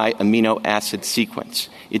it by amino acid sequence.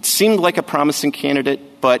 It seemed like a promising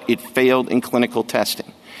candidate, but it failed in clinical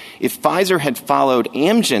testing. If Pfizer had followed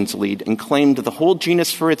Amgen's lead and claimed the whole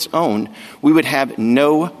genus for its own, we would have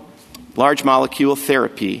no large molecule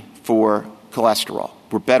therapy for cholesterol.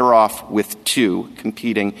 We're better off with 2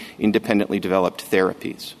 competing independently developed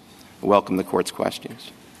therapies. I welcome the Court's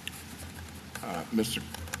questions.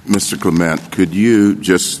 Mr. Clement, could you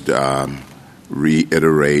just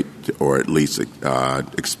reiterate or at least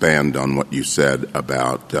expand on what you said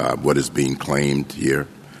about what is being claimed here?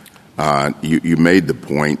 You made the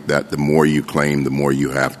point that the more you claim, the more you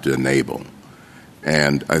have to enable.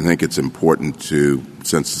 And I think it's important to,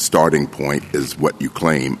 since the starting point is what you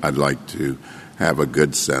claim, I'd like to have a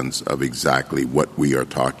good sense of exactly what we are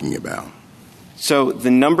talking about. So the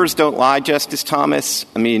numbers don't lie, Justice Thomas.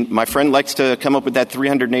 I mean, my friend likes to come up with that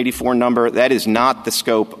 384 number. That is not the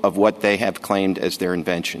scope of what they have claimed as their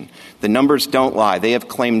invention. The numbers don't lie. They have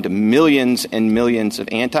claimed millions and millions of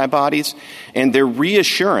antibodies, and their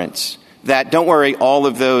reassurance that, don't worry, all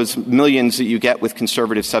of those millions that you get with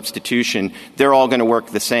conservative substitution, they're all going to work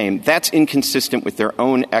the same. That's inconsistent with their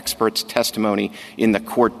own experts' testimony in the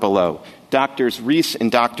court below. Drs. Reese and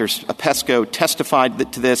Dr. Pesco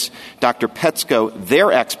testified to this. Dr. Pesco, their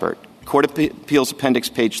expert, Court of Appeals Appendix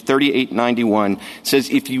page 3891, says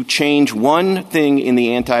if you change one thing in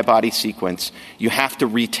the antibody sequence, you have to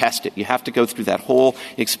retest it. You have to go through that whole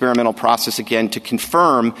experimental process again to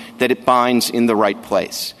confirm that it binds in the right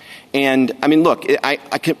place. And, I mean, look, I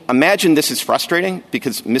can imagine this is frustrating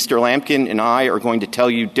because Mr. Lampkin and I are going to tell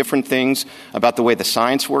you different things about the way the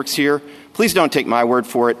science works here. Please don't take my word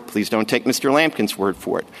for it. Please don't take Mr. Lampkin's word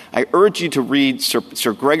for it. I urge you to read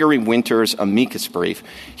Sir Gregory Winter's amicus brief.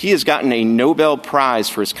 He has gotten a Nobel Prize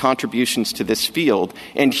for his contributions to this field,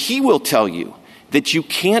 and he will tell you that you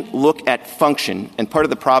can't look at function, and part of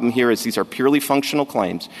the problem here is these are purely functional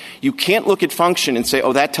claims. You can't look at function and say,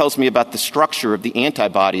 oh, that tells me about the structure of the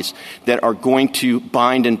antibodies that are going to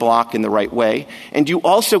bind and block in the right way. And you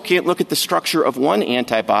also can't look at the structure of one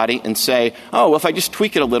antibody and say, oh, well, if I just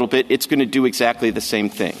tweak it a little bit, it's going to do exactly the same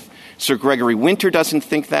thing. Sir Gregory Winter doesn't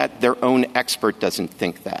think that. Their own expert doesn't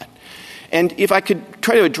think that. And if I could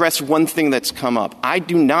try to address one thing that's come up, I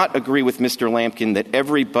do not agree with Mr. Lampkin that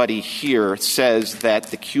everybody here says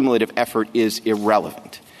that the cumulative effort is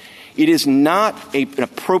irrelevant. It is not an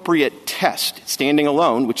appropriate test standing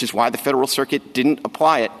alone, which is why the Federal Circuit didn't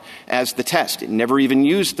apply it as the test. It never even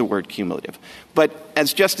used the word cumulative. But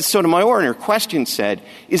as Justice Sotomayor in her question said,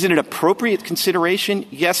 is it an appropriate consideration?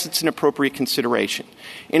 Yes, it's an appropriate consideration.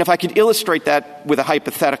 And if I could illustrate that with a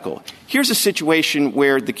hypothetical, here's a situation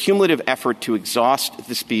where the cumulative effort to exhaust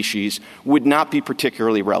the species would not be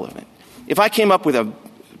particularly relevant. If I came up with a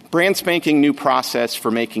brand spanking new process for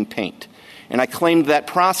making paint, and I claimed that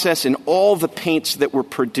process and all the paints that were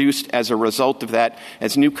produced as a result of that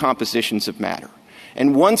as new compositions of matter.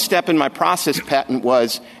 And one step in my process patent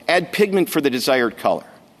was add pigment for the desired color.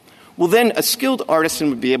 Well, then a skilled artisan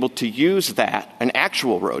would be able to use that, an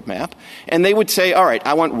actual roadmap, and they would say, all right,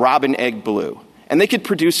 I want robin egg blue. And they could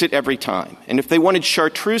produce it every time. And if they wanted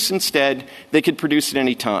chartreuse instead, they could produce it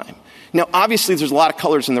any time. Now, obviously, there's a lot of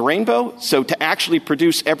colors in the rainbow, so to actually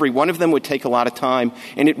produce every one of them would take a lot of time,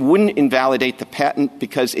 and it wouldn't invalidate the patent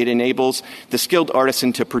because it enables the skilled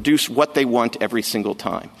artisan to produce what they want every single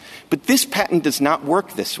time. But this patent does not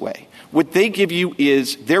work this way. What they give you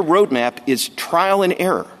is their roadmap is trial and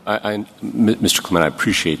error. Mr. Clement, I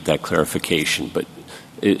appreciate that clarification, but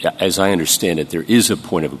as I understand it, there is a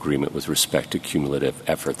point of agreement with respect to cumulative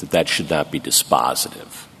effort that should not be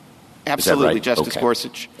dispositive. Absolutely, right? Justice Okay.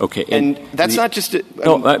 Gorsuch. Okay, and that's not just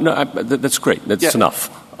that's great. That's enough.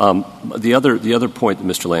 The other point that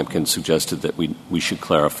Mr. Lampkin suggested that we should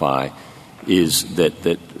clarify is that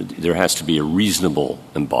there has to be a reasonable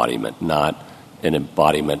embodiment, not an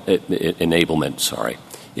enablement.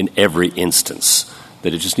 In every instance,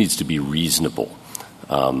 that it just needs to be reasonable.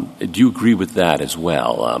 Do you agree with that as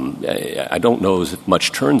well? I don't know if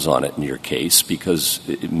much turns on it in your case because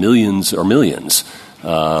millions are millions.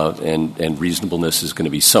 And reasonableness is going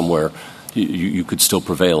to be somewhere you could still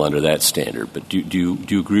prevail under that standard. But do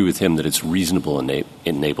you agree with him that it's reasonable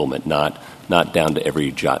enablement, not down to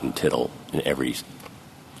every jot and tittle in every?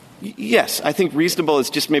 Yes, I think reasonable is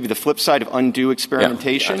just maybe the flip side of undue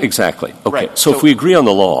experimentation. Yeah, exactly. Okay. Right. So if we agree on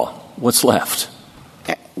the law, what's left?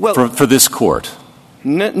 Well, for this court,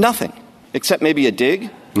 nothing except maybe a dig.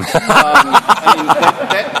 That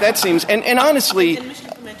seems and honestly.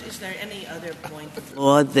 Is there any other point of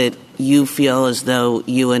law that you feel as though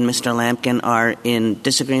you and Mr. Lampkin are in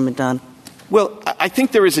disagreement on? Well, I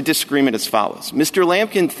think there is a disagreement as follows. Mr.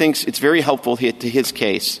 Lampkin thinks it's very helpful to his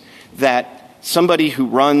case that somebody who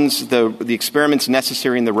runs the experiments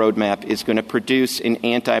necessary in the roadmap is going to produce an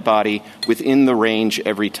antibody within the range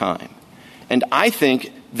every time. And I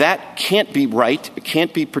think that can't be right. It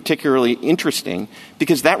can't be particularly interesting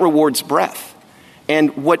because that rewards breadth.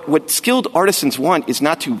 And what skilled artisans want is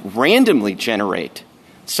not to randomly generate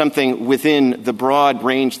something within the broad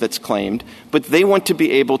range that's claimed, but they want to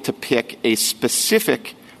be able to pick a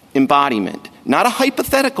specific embodiment, not a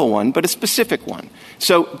hypothetical one, but a specific one.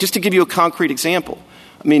 So just to give you a concrete example,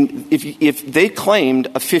 I mean, if they claimed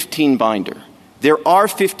a 15 binder, there are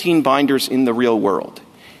 15 binders in the real world.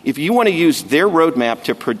 If you want to use their roadmap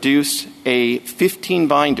to produce a 15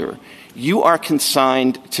 binder, you are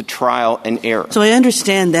consigned to trial and error. So I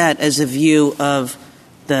understand that as a view of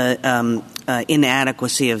the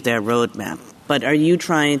inadequacy of their roadmap. But are you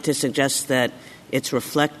trying to suggest that it's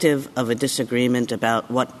reflective of a disagreement about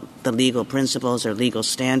what the legal principles or legal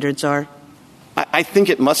standards are? I think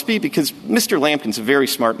it must be because Mr. Lampkin's a very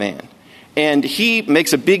smart man. And he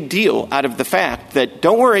makes a big deal out of the fact that,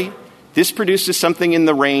 don't worry, this produces something in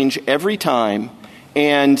the range every time,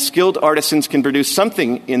 and skilled artisans can produce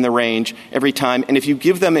something in the range every time, and if you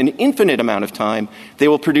give them an infinite amount of time, they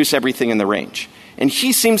will produce everything in the range. And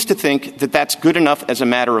he seems to think that that's good enough as a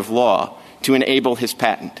matter of law to enable his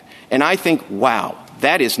patent. And I think, wow,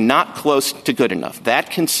 that is not close to good enough. That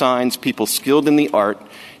consigns people skilled in the art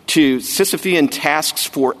to Sisyphean tasks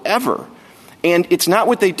forever. And it's not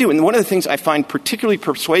what they do. And one of the things I find particularly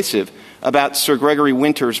persuasive about Sir Gregory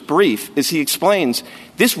Winter's brief is he explains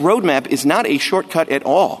this roadmap is not a shortcut at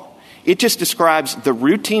all. It just describes the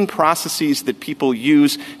routine processes that people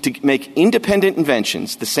use to make independent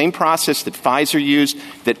inventions, the same process that Pfizer used,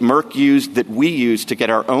 that Merck used, that we use to get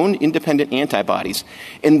our own independent antibodies.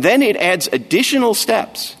 And then it adds additional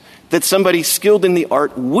steps that somebody skilled in the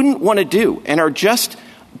art wouldn't want to do and are just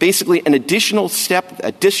basically an additional step,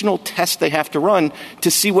 additional test they have to run to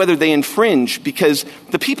see whether they infringe, because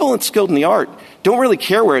the people skilled in the art don't really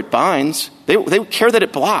care where it binds. They care that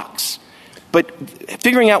it blocks. But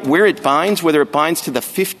figuring out where it binds, whether it binds to the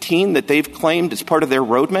 15 that they've claimed as part of their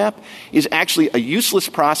roadmap, is actually a useless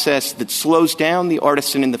process that slows down the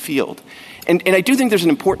artisan in the field. And I do think there's an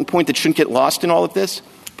important point that shouldn't get lost in all of this.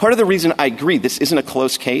 Part of the reason I agree this isn't a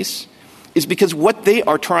close case is because what they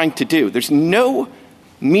are trying to do, there's no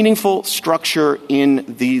meaningful structure in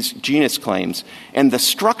these genus claims. And the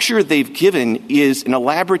structure they've given is an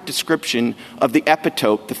elaborate description of the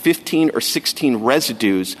epitope, the 15 or 16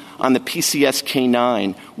 residues on the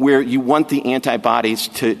PCSK9 where you want the antibodies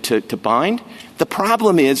to bind. The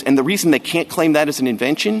problem is, and the reason they can't claim that as an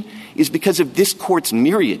invention, is because of this court's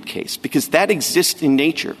Myriad case, because that exists in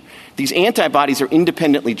nature. These antibodies are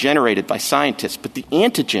independently generated by scientists, but the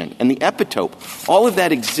antigen and the epitope, all of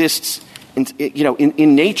that exists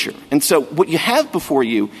in nature. And so what you have before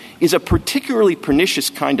you is a particularly pernicious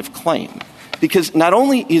kind of claim, because not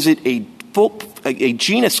only is it a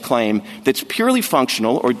genus claim that's purely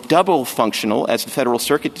functional or double functional, as the Federal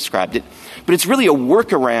Circuit described it, but it's really a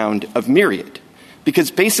workaround of Myriad, because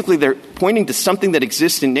basically they're pointing to something that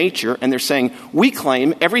exists in nature, and they're saying, we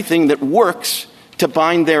claim everything that works to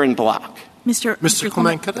bind there and block. Mr.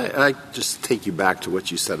 Clement, could I just take you back to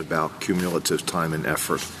what you said about cumulative time and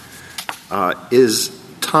effort? Is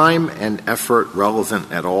time and effort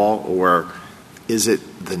relevant at all, or is it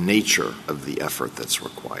the nature of the effort that's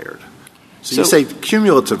required? So you say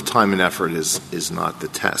cumulative time and effort is not the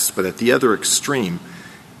test, but at the other extreme,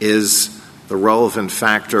 is the relevant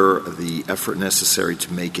factor the effort necessary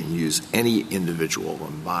to make and use any individual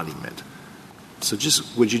embodiment? So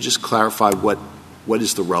would you just clarify what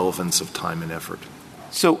is the relevance of time and effort?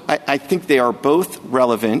 So I think they are both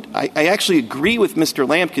relevant. I actually agree with Mr.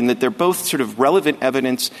 Lampkin that they're both sort of relevant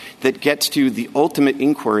evidence that gets to the ultimate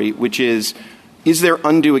inquiry, which is there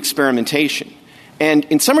undue experimentation? And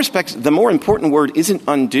in some respects, the more important word isn't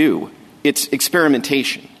undue, it's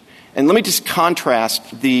experimentation. And let me just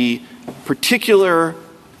contrast the particular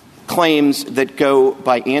claims that go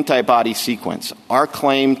by antibody sequence. Our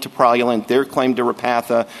claim to Praluent, their claim to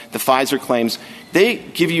Repatha, the Pfizer claims, they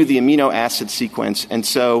give you the amino acid sequence. And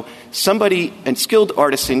so somebody, a skilled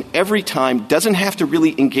artisan, every time doesn't have to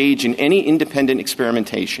really engage in any independent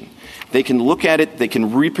experimentation. They can look at it, they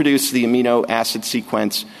can reproduce the amino acid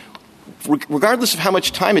sequence. Regardless of how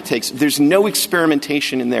much time it takes, there's no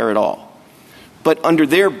experimentation in there at all. But under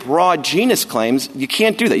their broad genus claims, you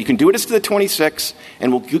can't do that. You can do it as to the 26,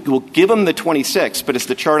 and we'll give them the 26, but as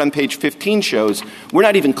the chart on page 15 shows, we're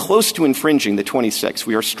not even close to infringing the 26.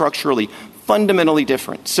 We are structurally fundamentally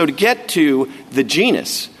different. So to get to the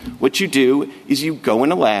genus, what you do is you go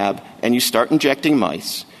in a lab and you start injecting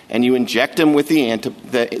mice, and you inject them with the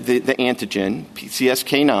antigen,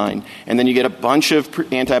 PCSK9, and then you get a bunch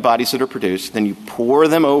of antibodies that are produced. Then you pour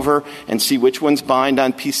them over and see which ones bind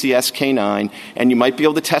on PCSK9, and you might be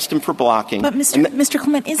able to test them for blocking. But Mr.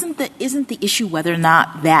 Clement, isn't the issue whether or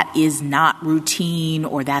not that is not routine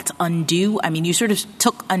or that's undue? I mean, you sort of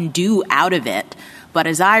took undue out of it. But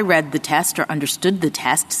as I read the test or understood the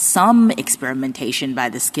test, some experimentation by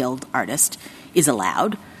the skilled artist is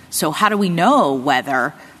allowed. So how do we know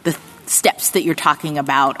whether the steps that you're talking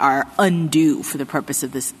about are undue for the purpose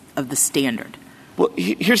of the standard? Well,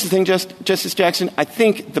 here's the thing, Justice Jackson. I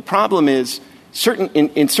think the problem is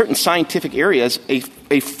in certain scientific areas,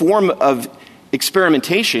 a form of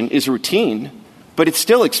experimentation is routine, but it's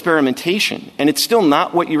still experimentation, and it's still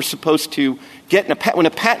not what you're supposed to get in a patent. When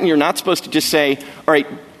a patent, you're not supposed to just say, all right,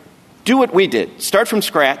 do what we did. Start from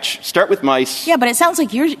scratch. Start with mice. Yeah, but it sounds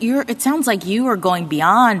like you are going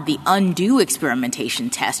beyond the undue experimentation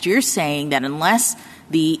test. You're saying that unless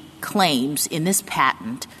the claims in this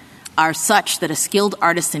patent are such that a skilled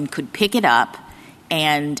artisan could pick it up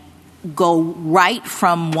and go right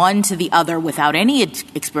from one to the other without any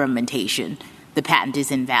experimentation, the patent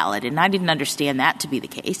is invalid. And I didn't understand that to be the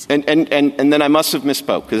case. And then I must have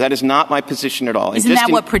misspoke, because that is not my position at all. Isn't that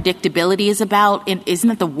what predictability is about?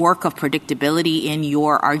 Isn't it the work of predictability in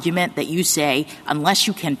your argument that you say, unless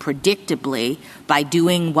you can predictably, by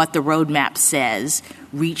doing what the roadmap says,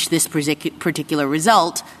 reach this particular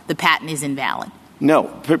result, the patent is invalid? No.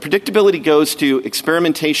 Predictability goes to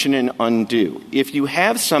experimentation and undue. If you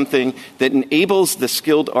have something that enables the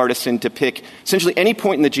skilled artisan to pick essentially any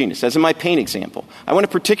point in the genus, as in my paint example, I want a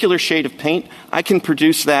particular shade of paint, I can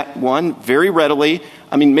produce that one very readily.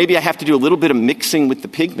 I mean, maybe I have to do a little bit of mixing with the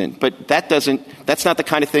pigment, but that's not the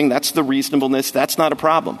kind of thing, that's the reasonableness, that's not a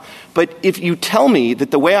problem. But if you tell me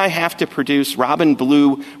that the way I have to produce robin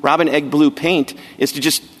egg blue paint is to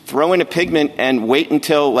just throw in a pigment and wait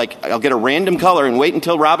until, I'll get a random color and wait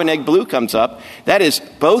until robin egg blue comes up, that is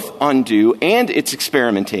both undue and it's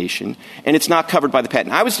experimentation, and it's not covered by the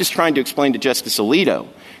patent. I was just trying to explain to Justice Alito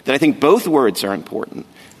that I think both words are important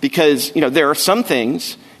because, there are some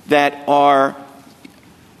things that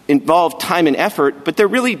involve time and effort, but they're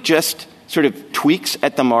really just sort of tweaks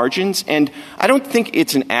at the margins. And I don't think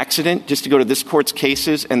it's an accident, just to go to this court's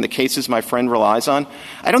cases and the cases my friend relies on,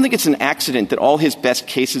 I don't think it's an accident that all his best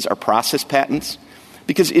cases are process patents.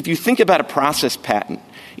 Because if you think about a process patent,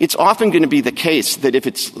 it's often going to be the case that if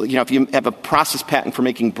it's, if you have a process patent for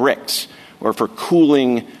making bricks or for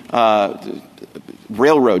cooling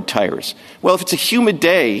railroad tires. Well, if it's a humid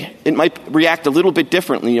day, it might react a little bit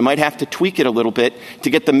differently. You might have to tweak it a little bit to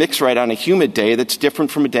get the mix right on a humid day that's different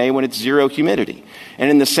from a day when it's zero humidity. And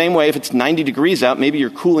in the same way, if it's 90 degrees out, maybe your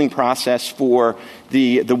cooling process for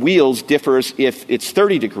the wheels differs if it's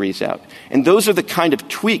 30 degrees out. And those are the kind of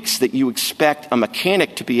tweaks that you expect a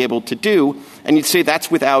mechanic to be able to do, and you'd say that's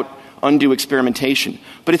without undue experimentation.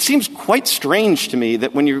 But it seems quite strange to me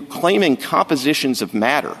that when you're claiming compositions of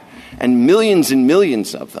matter, and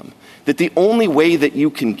millions of them, that the only way that you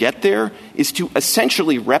can get there is to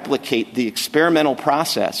essentially replicate the experimental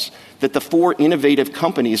process that the four innovative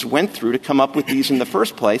companies went through to come up with these in the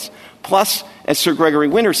first place, plus, as Sir Gregory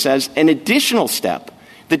Winter says, an additional step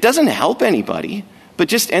that doesn't help anybody, but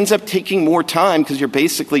just ends up taking more time because you're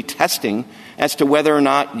basically testing as to whether or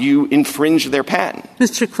not you infringe their patent.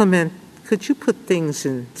 Mr. Clement, could you put things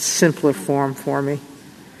in simpler form for me?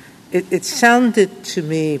 It sounded to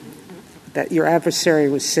me that your adversary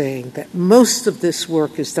was saying that most of this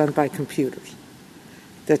work is done by computers,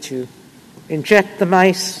 that you inject the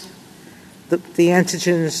mice, the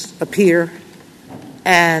antigens appear,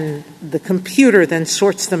 and the computer then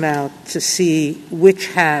sorts them out to see which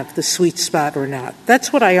have the sweet spot or not.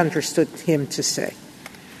 That's what I understood him to say.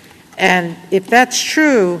 And if that's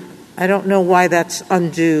true, I don't know why that's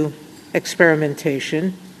undue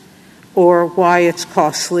experimentation or why it's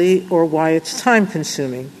costly or why it's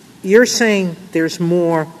time-consuming. You're saying there's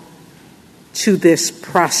more to this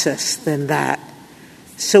process than that.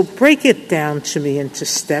 So break it down to me into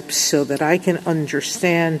steps so that I can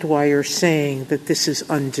understand why you're saying that this is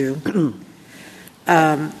undue.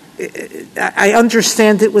 I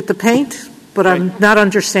understand it with the paint, but I'm not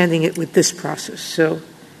understanding it with this process.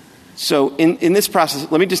 So in this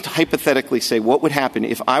process, let me just hypothetically say what would happen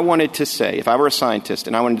if I wanted to say, if I were a scientist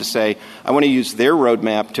and I wanted to say, I want to use their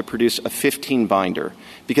roadmap to produce a 15 binder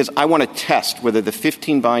because I want to test whether the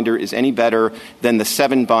 15 binder is any better than the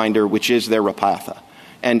 7 binder, which is their Rapatha.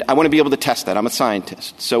 And I want to be able to test that. I'm a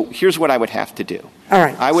scientist. So here's what I would have to do. All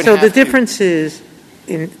right. So the difference is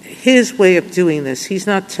in his way of doing this, he's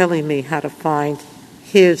not telling me how to find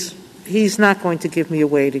he's not going to give me a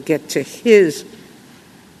way to get to his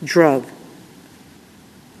drug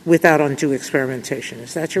without undue experimentation.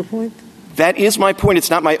 Is that your point? That is my point. It's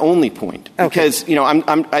not my only point. Okay. Because,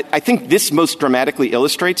 I think this most dramatically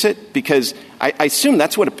illustrates it because I assume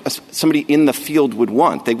that's what somebody in the field would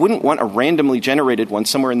want. They wouldn't want a randomly generated one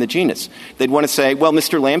somewhere in the genus. They'd want to say, well,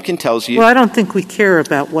 Mr. Lampkin tells you. Well, I don't think we care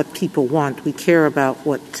about what people want. We care about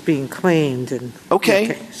what's being claimed.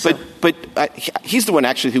 Okay. But he's the one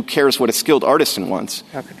actually who cares what a skilled artisan wants.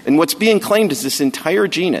 Okay. And what's being claimed is this entire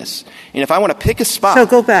genus. And if I want to pick a spot. So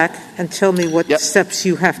go back and tell me what steps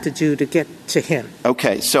you have to do to get to him.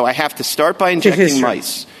 Okay. So I have to start by injecting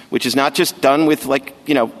mice, which is not just done with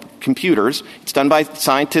computers. It's done by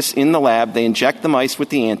scientists in the lab. They inject the mice with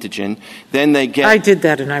the antigen. Then they get. I did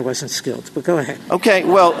that and I wasn't skilled, but go ahead. Okay.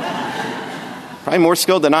 Well, probably more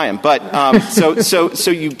skilled than I am. But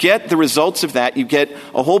so you get the results of that. You get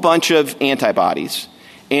a whole bunch of antibodies.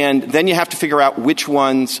 And then you have to figure out which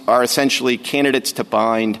ones are essentially candidates to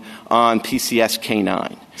bind on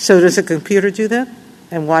PCSK9. So does a computer do that?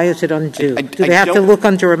 And why is it undue? Do they have to look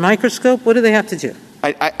under a microscope? What do they have to do?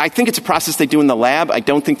 I think it's a process they do in the lab. I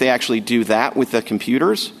don't think they actually do that with the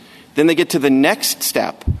computers. Then they get to the next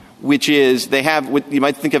step, which is they have what you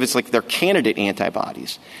might think of as like their candidate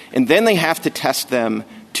antibodies. And then they have to test them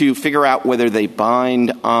to figure out whether they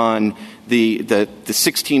bind on the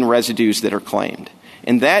 16 residues that are claimed.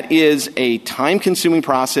 And that is a time-consuming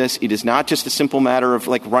process. It is not just a simple matter of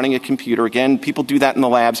like running a computer. Again, people do that in the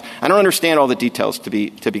labs. I don't understand all the details to be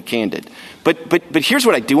candid. But here's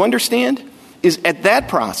what I do understand is at that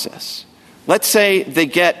process, let's say they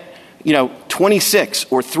get 26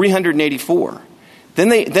 or 384.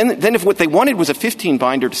 Then if what they wanted was a 15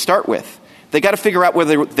 binder to start with, They got to figure out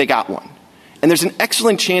whether they got one. And there's an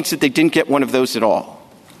excellent chance that they didn't get one of those at all.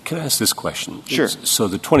 Can I ask this question? Sure. So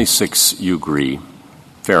the 26, you agree,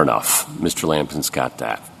 fair enough. Mr. Lampkin's got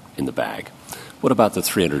that in the bag. What about the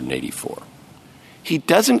 384? He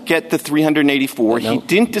doesn't get the 384. No. He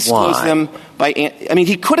didn't disclose Why? them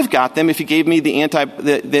he could have got them if he gave me the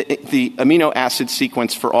amino acid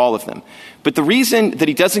sequence for all of them. But the reason that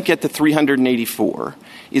he doesn't get the 384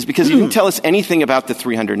 is because he didn't tell us anything about the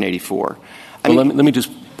 384. Let me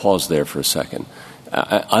just pause there for a second.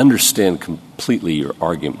 I understand completely your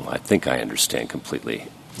argument. I think I understand completely.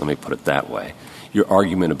 Let me put it that way. Your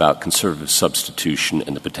argument about conservative substitution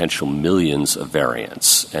and the potential millions of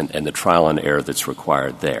variants and the trial and error that's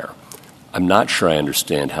required there. I'm not sure I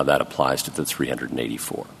understand how that applies to the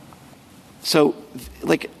 384. So,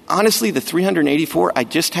 honestly, the 384, I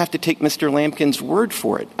just have to take Mr. Lampkin's word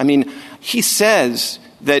for it. He says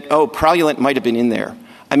that, Praluent might have been in there.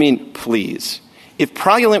 Please. If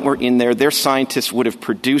Praluent were in there, their scientists would have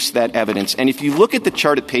produced that evidence. And if you look at the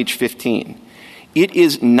chart at page 15, it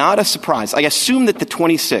is not a surprise. I assume that the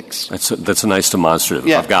 26... That's a nice demonstrative.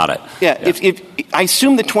 Yeah. I've got it. Yeah. If I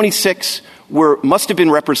assume the 26 must have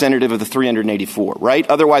been representative of the 384, right?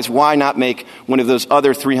 Otherwise, why not make one of those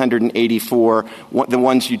other 384 the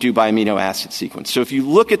ones you do by amino acid sequence? So if you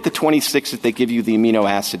look at the 26 that they give you the amino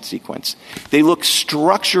acid sequence, they look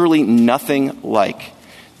structurally nothing like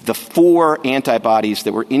the 4 antibodies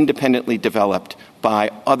that were independently developed by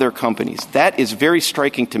other companies. That is very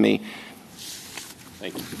striking to me.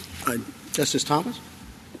 Thank you. Justice Thomas?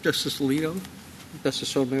 Justice Alito? Justice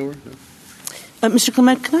Sotomayor? No. Mr.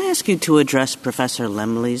 Clement, can I ask you to address Professor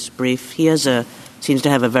Lemley's brief? He seems to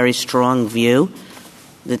have a very strong view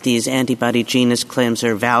that these antibody genus claims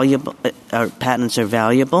are valuable, patents are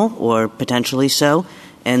valuable or potentially so,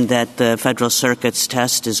 and that the Federal Circuit's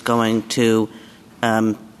test is going to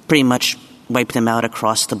pretty much wipe them out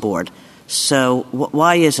across the board. So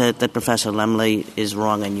why is it that Professor Lemley is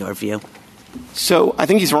wrong in your view? So I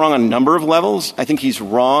think he's wrong on a number of levels. I think he's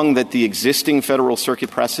wrong that the existing Federal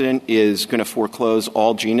Circuit precedent is going to foreclose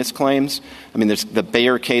all genus claims. There's the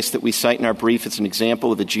Bayer case that we cite in our brief. It's an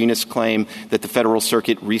example of a genus claim that the Federal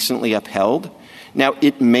Circuit recently upheld. Now,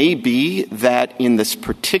 it may be that in this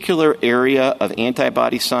particular area of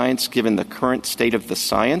antibody science, given the current state of the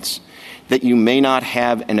science, that you may not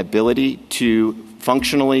have an ability to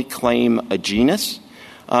functionally claim a genus.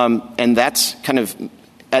 And that's kind of...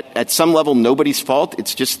 At some level, nobody's fault.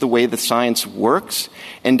 It's just the way the science works.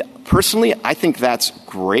 And personally, I think that's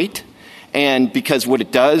great. And because what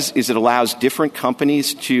it does is it allows different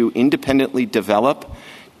companies to independently develop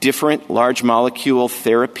different large molecule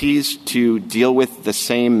therapies to deal with the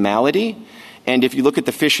same malady. And if you look at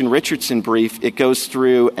the Fish and Richardson brief, it goes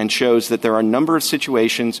through and shows that there are a number of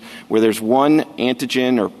situations where there's one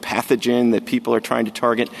antigen or pathogen that people are trying to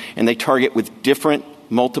target, and they target with different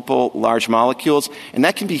multiple large molecules, and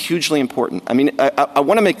that can be hugely important. I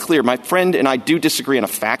want to make clear, my friend and I do disagree on a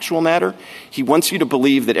factual matter. He wants you to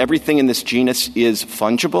believe that everything in this genus is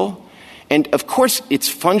fungible, and of course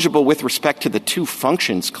it's fungible with respect to the 2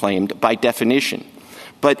 functions claimed by definition.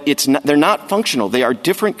 But they're not functional. They are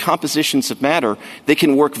different compositions of matter. They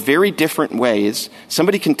can work very different ways.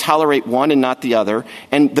 Somebody can tolerate one and not the other,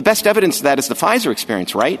 and the best evidence of that is the Pfizer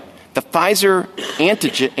experience, right? The Pfizer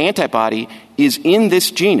antibody is in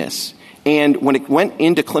this genus, and when it went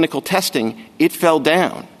into clinical testing, it fell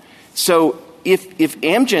down. So if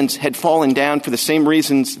Amgen's had fallen down for the same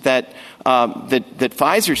reasons that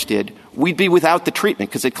Pfizer's did, we'd be without the treatment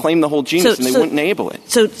because they claimed the whole genus and they wouldn't enable it.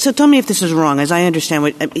 So tell me if this is wrong. As I understand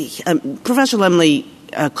what Professor Lemley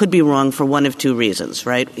could be wrong for one of 2 reasons,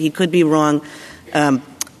 right? He could be wrong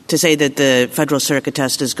to say that the Federal Circuit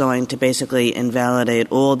test is going to basically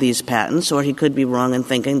invalidate all these patents, or he could be wrong in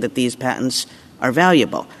thinking that these patents are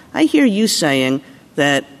valuable. I hear you saying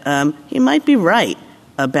that he might be right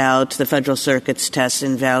about the Federal Circuit's test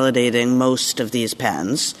invalidating most of these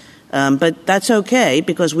patents, but that's okay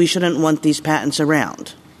because we shouldn't want these patents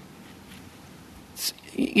around.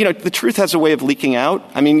 The truth has a way of leaking out.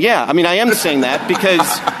 I am saying that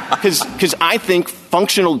because I think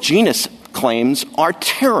functional genus claims are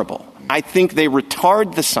terrible. I think they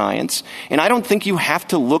retard the science, and I don't think you have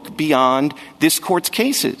to look beyond this court's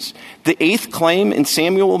cases. The 8th claim in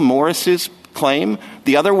Samuel Morris's claim,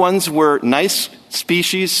 the other ones were nice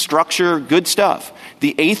species, structure, good stuff.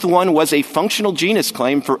 The 8th one was a functional genus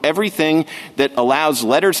claim for everything that allows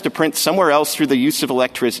letters to print somewhere else through the use of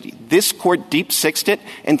electricity. This court deep-sixed it,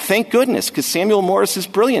 and thank goodness, because Samuel Morris is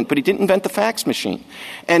brilliant, but he didn't invent the fax machine.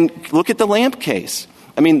 And look at the lamp case.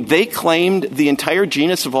 I mean, they claimed the entire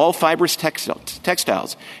genus of all fibrous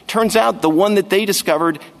textiles. Turns out the one that they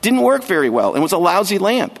discovered didn't work very well and was a lousy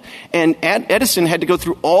lamp. And Edison had to go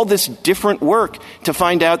through all this different work to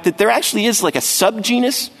find out that there actually is like a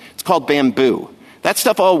subgenus. It's called bamboo. That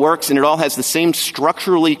stuff all works, and it all has the same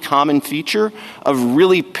structurally common feature of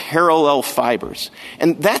really parallel fibers.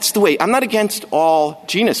 And that's the way. I'm not against all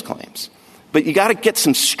genus claims, but you got to get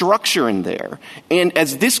some structure in there. And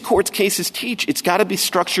as this court's cases teach, it's got to be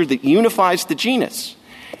structure that unifies the genus.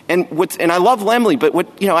 And I love Lemley, but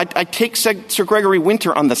I take Sir Gregory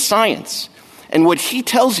Winter on the science. And what he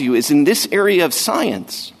tells you is in this area of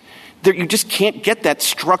science, you just can't get that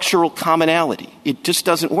structural commonality. It just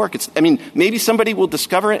doesn't work. Maybe somebody will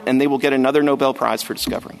discover it, and they will get another Nobel Prize for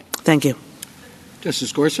discovering it. Thank you.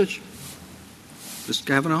 Justice Gorsuch? Justice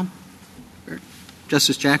Kavanaugh?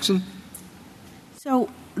 Justice Jackson? So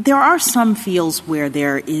there are some fields where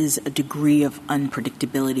there is a degree of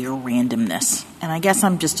unpredictability or randomness. And I guess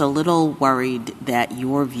I'm just a little worried that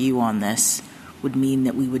your view on this would mean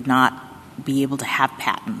that we would not be able to have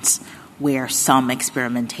patents where some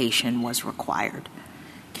experimentation was required.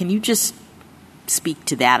 Can you just speak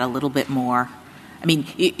to that a little bit more? I mean,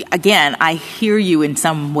 again, I hear you in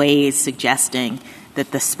some ways suggesting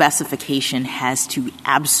that the specification has to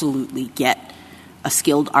absolutely get a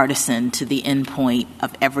skilled artisan to the endpoint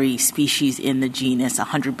of every species in the genus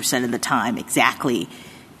 100% of the time, exactly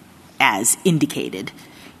as indicated.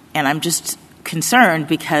 And I'm just concerned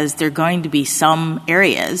because there are going to be some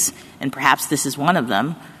areas, and perhaps this is one of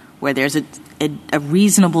them, where there's a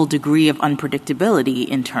reasonable degree of unpredictability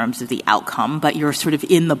in terms of the outcome, but you're sort of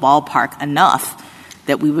in the ballpark enough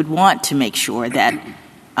that we would want to make sure that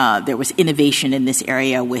there was innovation in this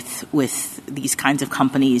area with these kinds of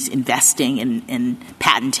companies investing in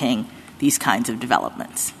patenting these kinds of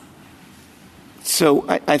developments. So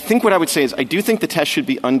I think what I would say is I do think the test should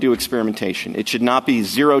be undue experimentation. It should not be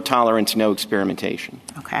zero tolerance, no experimentation.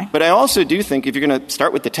 Okay. But I also do think if you're going to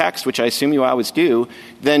start with the text, which I assume you always do,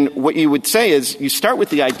 then what you would say is you start with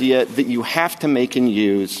the idea that you have to make and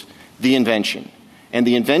use the invention. And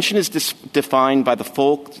the invention is defined by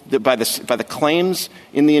the claims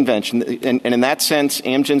in the invention. And in that sense,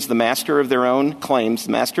 Amgen's the master of their own claims,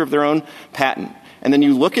 the master of their own patent. And then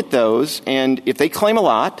you look at those, and if they claim a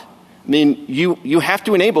lot, you have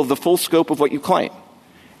to enable the full scope of what you claim.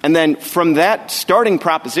 And then from that starting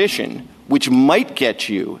proposition, which might get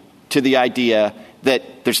you to the idea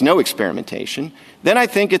that there's no experimentation, then I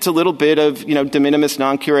think it's a little bit of, de minimis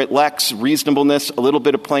non curat lex, reasonableness, a little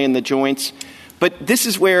bit of play in the joints. But this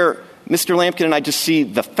is where Mr. Lampkin and I just see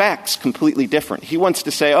the facts completely different. He wants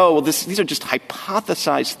to say, these are just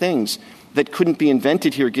hypothesized things that couldn't be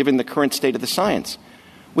invented here given the current state of the science.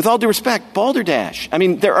 With all due respect, balderdash.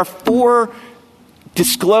 There are 4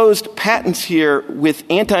 disclosed patents here with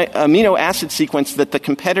anti-amino acid sequence that the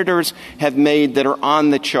competitors have made that are on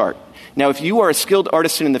the chart. Now, if you are a skilled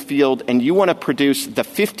artisan in the field and you want to produce the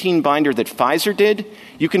 15 binder that Pfizer did,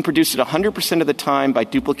 you can produce it 100% of the time by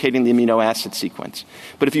duplicating the amino acid sequence.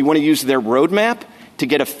 But if you want to use their roadmap to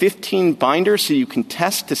get a 15 binder so you can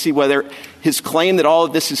test to see whether his claim that all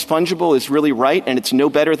of this is fungible is really right and it's no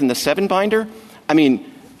better than the 7 binder,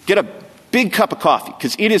 get a big cup of coffee,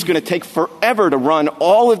 because it is going to take forever to run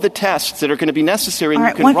all of the tests that are going to be necessary, and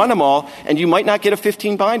you can run them all, and you might not get a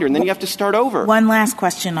 15 binder, and then you have to start over. One last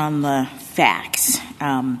question on the facts.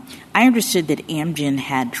 I understood that Amgen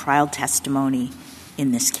had trial testimony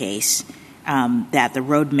in this case that the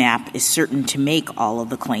roadmap is certain to make all of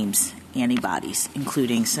the claims antibodies,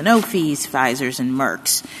 including Sanofi's, Pfizer's, and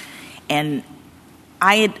Merck's. And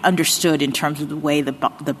I had understood in terms of the way the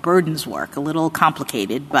burdens work, a little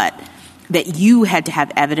complicated, but that you had to have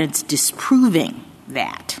evidence disproving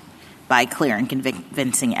that by clear and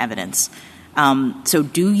convincing evidence. So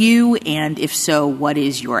do you, and if so, what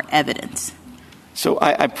is your evidence? So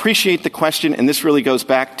I appreciate the question, and this really goes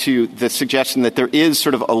back to the suggestion that there is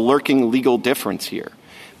sort of a lurking legal difference here.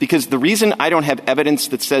 Because the reason I don't have evidence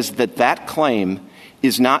that says that claim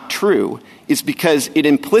is not true is because it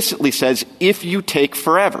implicitly says if you take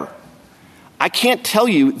forever. I can't tell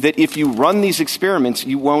you that if you run these experiments,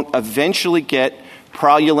 you won't eventually get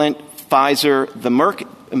Praluent, Pfizer, the Merck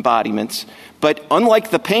embodiments. But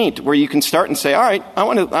unlike the paint, where you can start and say, all right, I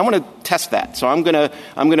want to test that, so I'm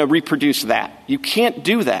going to reproduce that. You can't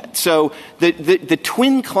do that. So the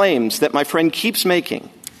twin claims that my friend keeps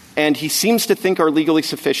making, and he seems to think are legally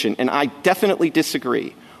sufficient, and I definitely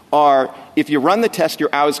disagree, are if you run the test,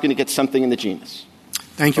 you're always going to get something in the genus.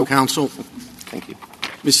 Thank you, counsel. Thank you.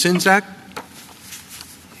 Ms. Sinzak?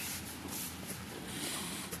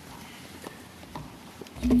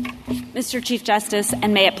 Mr. Chief Justice,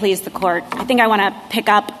 and may it please the Court, I think I want to pick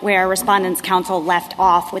up where Respondents' Counsel left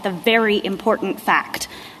off with a very important fact,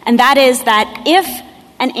 and that is that if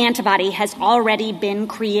an antibody has already been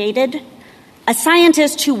created, a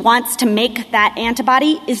scientist who wants to make that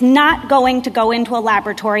antibody is not going to go into a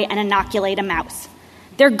laboratory and inoculate a mouse.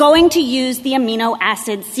 They're going to use the amino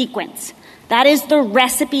acid sequence. That is the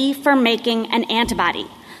recipe for making an antibody.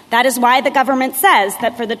 That is why the government says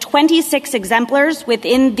that for the 26 exemplars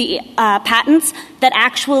within the patents that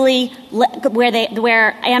actually,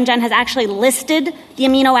 where Amgen has actually listed the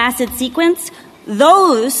amino acid sequence,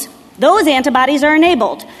 those antibodies are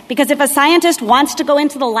enabled. Because if a scientist wants to go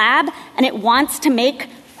into the lab and it wants to make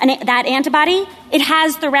that antibody, it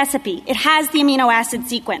has the recipe. It has the amino acid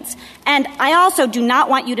sequence. And I also do not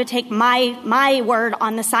want you to take my word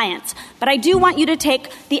on the science, but I do want you to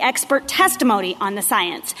take the expert testimony on the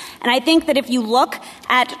science. And I think that if you look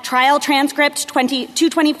at trial transcript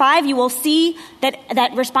 225, you will see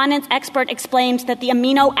that respondent's expert explained that the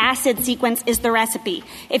amino acid sequence is the recipe.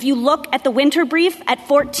 If you look at the winter brief at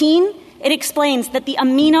 14, it explains that the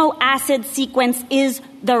amino acid sequence is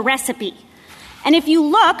the recipe. And if you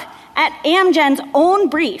look at Amgen's own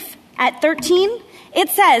brief at 13, it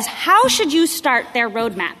says, how should you start their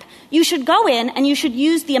roadmap? You should go in and you should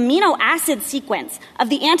use the amino acid sequence of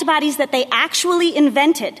the antibodies that they actually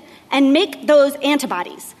invented and make those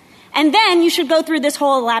antibodies. And then you should go through this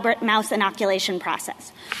whole elaborate mouse inoculation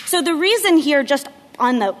process. So the reason here, just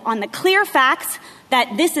on the clear facts,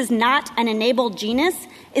 that this is not an enabled genus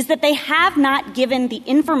is that they have not given the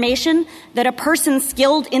information that a person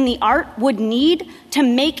skilled in the art would need to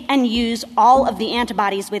make and use all of the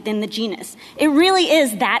antibodies within the genus. It really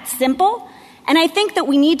is that simple. And I think that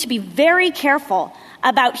we need to be very careful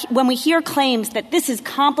about when we hear claims that this is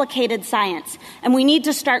complicated science, and we need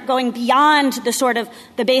to start going beyond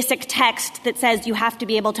the basic text that says you have to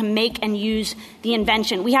be able to make and use the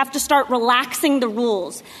invention. We have to start relaxing the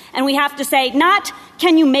rules, and we have to say, not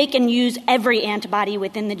can you make and use every antibody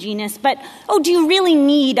within the genus, but, do you really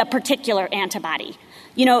need a particular antibody?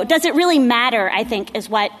 Does it really matter, I think, is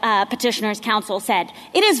what Petitioner's Counsel said.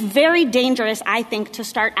 It is very dangerous, I think, to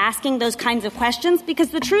start asking those kinds of questions because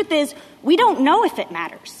the truth is we don't know if it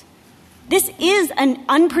matters. This is an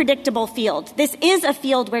unpredictable field. This is a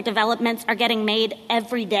field where developments are getting made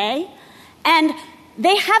every day, and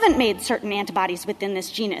they haven't made certain antibodies within this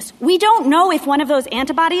genus. We don't know if one of those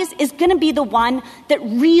antibodies is going to be the one that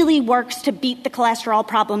really works to beat the cholesterol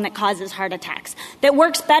problem that causes heart attacks, that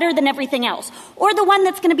works better than everything else, or the one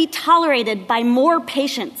that's going to be tolerated by more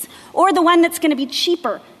patients, or the one that's going to be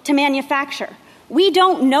cheaper to manufacture. We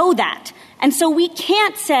don't know that. And so we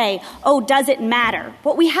can't say, does it matter?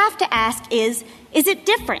 What we have to ask is it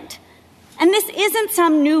different? And this isn't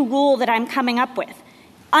some new rule that I'm coming up with.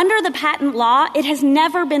 Under the patent law, it has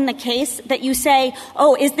never been the case that you say,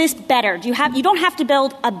 is this better? You don't have to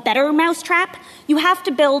build a better mousetrap. You have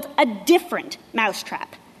to build a different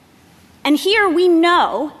mousetrap. And here we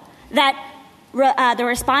know that the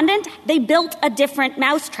respondent, they built a different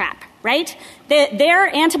mousetrap, right? Their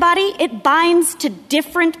antibody, it binds to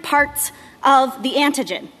different parts of the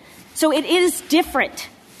antigen. So it is different.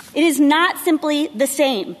 It is not simply the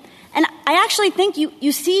same. And I actually think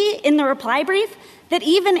you see in the reply brief that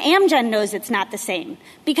even Amgen knows it's not the same,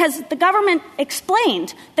 because the government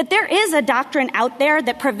explained that there is a doctrine out there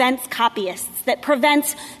that prevents copyists, that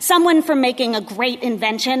prevents someone from making a great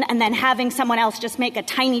invention and then having someone else just make a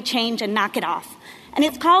tiny change and knock it off. And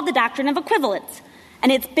it's called the doctrine of equivalence. And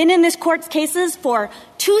it's been in this court's cases for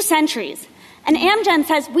 2 centuries. And Amgen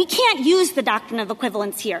says we can't use the doctrine of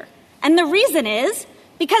equivalence here. And the reason is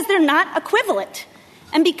because they're not equivalent.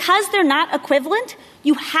 And because they're not equivalent,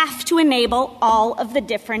 you have to enable all of the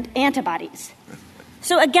different antibodies.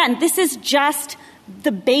 So again, this is just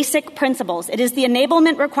the basic principles. It is the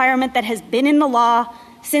enablement requirement that has been in the law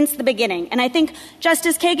since the beginning. And I think,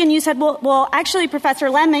 Justice Kagan, you said, well, actually, Professor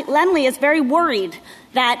Lemley is very worried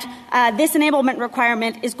that this enablement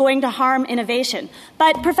requirement is going to harm innovation.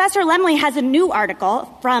 But Professor Lemley has a new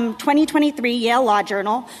article from 2023 Yale Law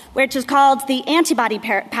Journal, which is called The Antibody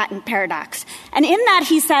Patent Paradox. And in that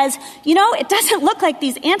he says, it doesn't look like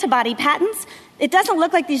these antibody patents, it doesn't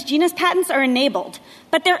look like these genus patents are enabled.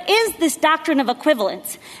 But there is this doctrine of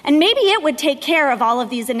equivalence. And maybe it would take care of all of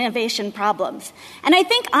these innovation problems. And I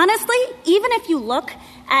think, honestly, even if you look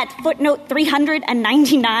at footnote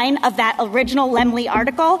 399 of that original Lemley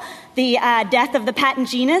article, The Death of the Patent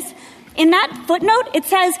Genus, in that footnote it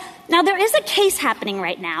says, now there is a case happening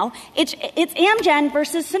right now. It's Amgen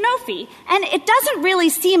versus Sanofi. And it doesn't really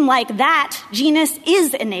seem like that genus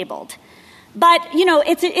is enabled. But,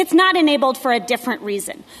 it's not enabled for a different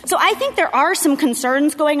reason. So I think there are some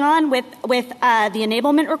concerns going on with the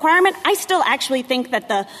enablement requirement. I still actually think that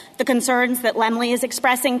the concerns that Lemley is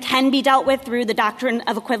expressing can be dealt with through the doctrine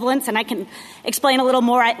of equivalence, and I can explain a little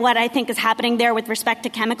more what I think is happening there with respect to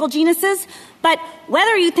chemical genuses. But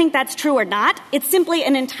whether you think that's true or not, it's simply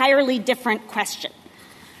an entirely different question.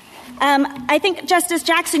 I think, Justice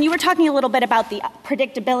Jackson, you were talking a little bit about the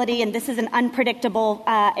predictability, and this is an unpredictable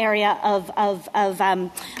area of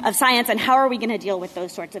science, and how are we going to deal with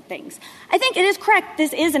those sorts of things? I think it is correct.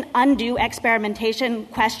 This is an undue experimentation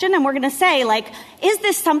question, and we're going to say, is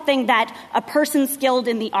this something that a person skilled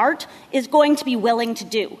in the art is going to be willing to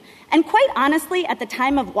do? And quite honestly, at the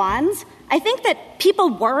time of wands, I think that people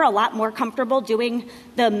were a lot more comfortable doing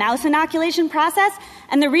the mouse inoculation process.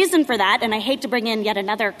 And the reason for that, and I hate to bring in yet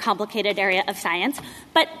another complicated area of science,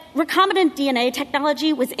 but recombinant DNA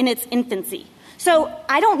technology was in its infancy. So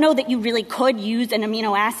I don't know that you really could use an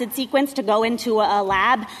amino acid sequence to go into a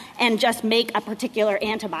lab and just make a particular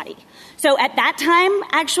antibody. So at that time,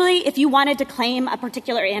 actually, if you wanted to claim a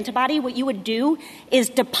particular antibody, what you would do is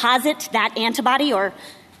deposit that antibody, or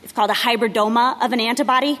it's called a hybridoma of an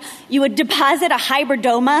antibody. You would deposit a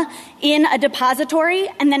hybridoma in a depository,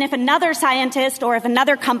 and then if another scientist or if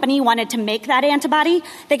another company wanted to make that antibody,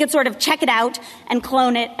 they could sort of check it out and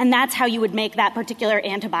clone it, and that's how you would make that particular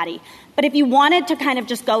antibody. But if you wanted to kind of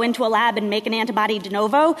just go into a lab and make an antibody de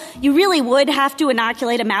novo, you really would have to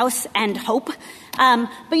inoculate a mouse and hope.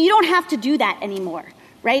 But you don't have to do that anymore,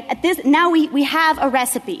 right? Now we have a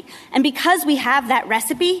recipe, and because we have that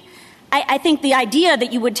recipe, I think the idea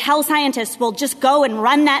that you would tell scientists, well, just go and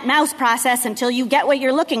run that mouse process until you get what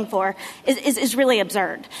you're looking for is really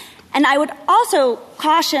absurd. And I would also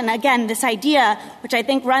caution, again, this idea, which I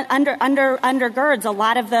think undergirds a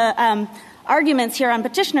lot of the arguments here on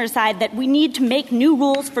petitioner's side, that we need to make new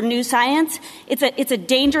rules for new science. It's a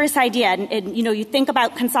dangerous idea. And you think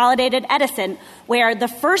about Consolidated Edison, where the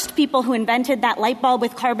first people who invented that light bulb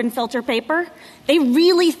with carbon filter paper, they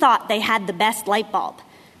really thought they had the best light bulb.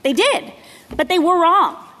 They did, but they were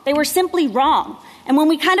wrong. They were simply wrong. And when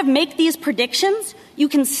we kind of make these predictions, you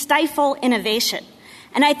can stifle innovation.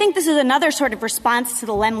 And I think this is another sort of response to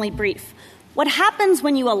the Lemley brief. What happens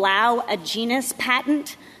when you allow a genus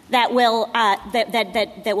patent that will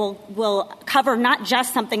will cover not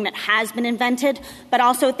just something that has been invented, but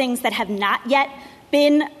also things that have not yet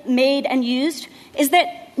been made and used, is that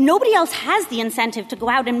nobody else has the incentive to go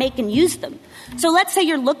out and make and use them. So let's say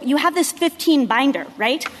you have this 15 binder,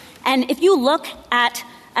 right? And if you look at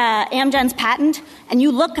Amgen's patent, and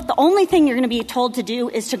you look at the only thing you're going to be told to do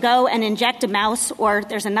is to go and inject a mouse, or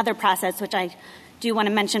there's another process which I do want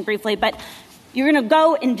to mention briefly, but you're going to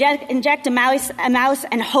go inject a mouse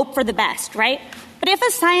and hope for the best, right? But if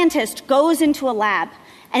a scientist goes into a lab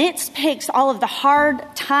and it takes all of the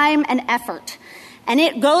hard time and effort, and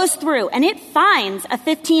it goes through and it finds a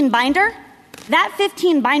 15 binder, that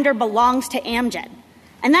 15 binder belongs to Amgen.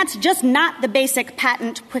 And that's just not the basic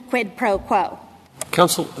patent quid pro quo.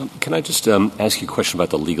 Counsel, can I just ask you a question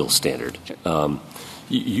about the legal standard? Sure.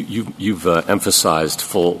 You've emphasized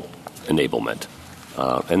full enablement,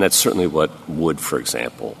 and that's certainly what Wood, for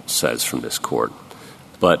example, says from this court.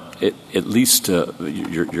 But at least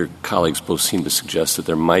your colleagues both seem to suggest that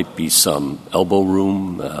there might be some elbow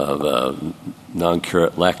room,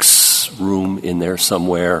 non-curate lex room in there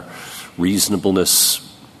somewhere, reasonableness.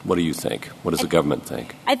 What do you think? What does the government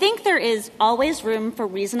think? I think there is always room for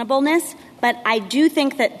reasonableness, but I do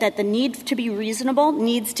think that the need to be reasonable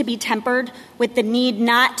needs to be tempered with the need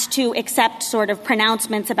not to accept sort of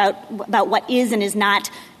pronouncements about what is and is not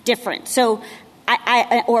different. So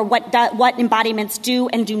or what embodiments do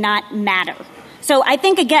and do not matter. So I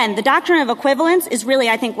think, again, the doctrine of equivalence is really,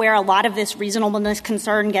 I think, where a lot of this reasonableness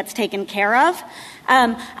concern gets taken care of.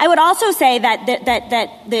 I would also say that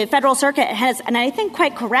the Federal Circuit has, and I think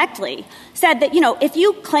quite correctly, said that, if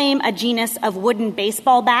you claim a genus of wooden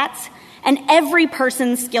baseball bats and every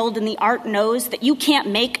person skilled in the art knows that you can't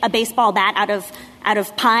make a baseball bat out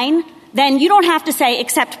of pine, then you don't have to say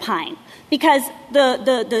except pine. Because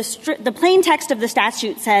the plain text of the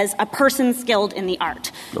statute says a person skilled in the art.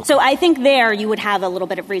 Okay. So I think there you would have a little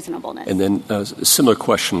bit of reasonableness. And then a similar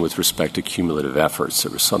question with respect to cumulative efforts.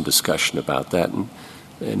 There was some discussion about that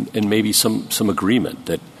and maybe some agreement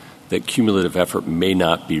that cumulative effort may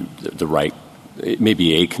not be the right – it may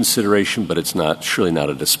be a consideration, but it's surely not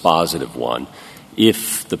a dispositive one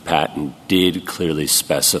if the patent did clearly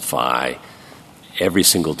specify every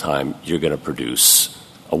single time you're going to produce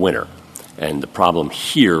a winner. And the problem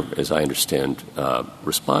here, as I understand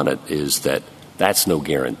Respondent, is that that's no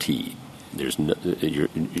guarantee.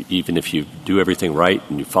 Even if you do everything right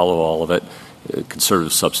and you follow all of it,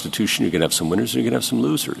 conservative substitution, you're going to have some winners and you're going to have some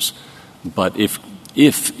losers. But if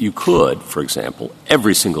you could, for example,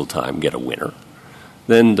 every single time get a winner,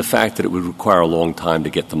 then the fact that it would require a long time to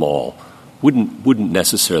get them all wouldn't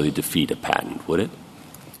necessarily defeat a patent, would it?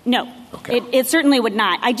 No. Okay. It certainly would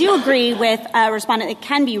not. I do agree with respondent. It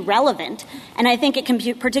can be relevant, and I think it can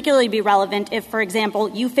particularly be relevant if, for example,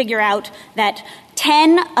 you figure out that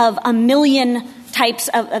 10 of a million types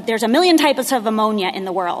of there's a million types of ammonia in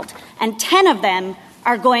the world, and 10 of them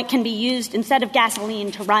can be used instead of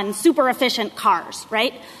gasoline to run super efficient cars,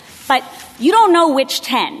 right? But you don't know which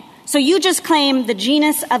 10. So you just claim the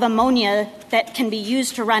genus of ammonia that can be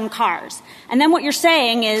used to run cars. And then what you're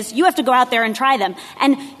saying is you have to go out there and try them.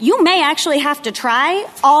 And you may actually have to try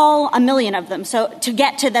all a million of them so to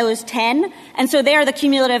get to those 10. And so there the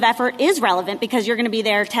cumulative effort is relevant because you're going to be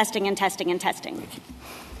there testing and testing and testing.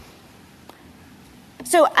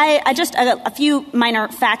 So I just a few minor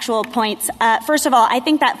factual points. First of all, I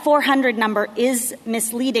think that 400 number is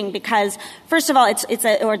misleading because, first of all, it's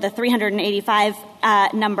or the 385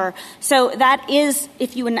 number. So that is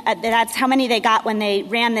that's how many they got when they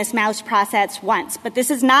ran this mouse process once. But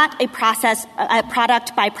this is not a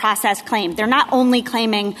product by process claim. They're not only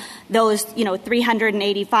claiming those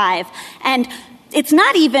 385 and.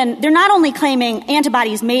 They're not only claiming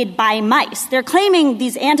antibodies made by mice. They're claiming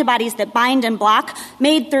these antibodies that bind and block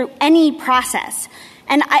made through any process.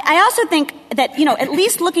 And I also think that, at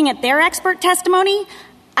least looking at their expert testimony,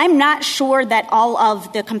 I'm not sure that all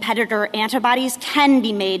of the competitor antibodies can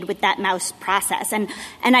be made with that mouse process. And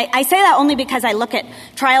I say that only because I look at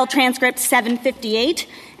trial transcript 758.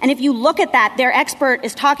 And if you look at that, their expert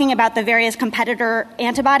is talking about the various competitor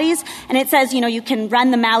antibodies. And it says, you can run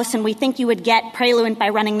the mouse, and we think you would get Praluent by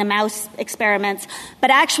running the mouse experiments. But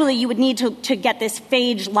actually, you would need to get this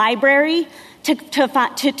phage library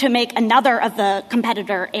to make another of the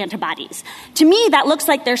competitor antibodies. To me, that looks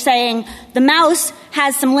like they're saying the mouse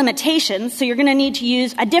has some limitations, so you're going to need to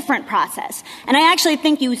use a different process. And I actually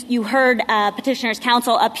think you heard Petitioner's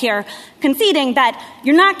counsel up here conceding that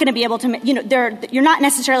you're not going to be able to, you're not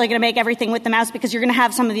necessarily going to make everything with the mouse because you're going to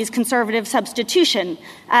have some of these conservative substitution.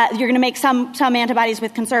 You're going to make some antibodies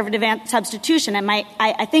with conservative substitution. And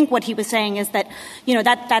I think what he was saying is that,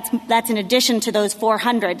 that's in addition to those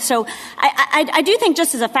 400. So I do think,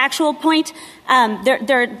 just as a factual point,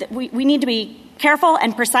 we need to be careful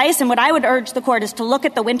and precise. And what I would urge the court is to look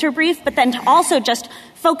at the winter brief, but then to also just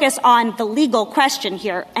focus on the legal question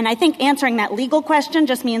here. And I think answering that legal question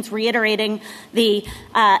just means reiterating the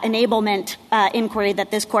enablement inquiry that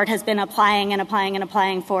this court has been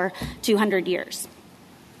applying for 200 years.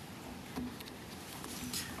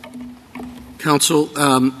 Counsel,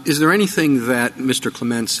 is there anything that Mr.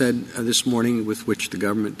 Clement said this morning with which the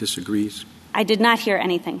government disagrees? I did not hear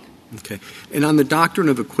anything. Okay. And on the doctrine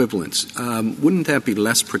of equivalence, wouldn't that be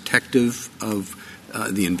less protective of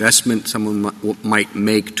the investment someone might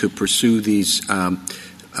make to pursue these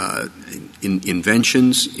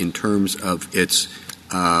inventions in terms of its,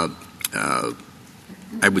 I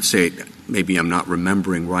would say, maybe I'm not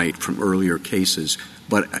remembering right from earlier cases,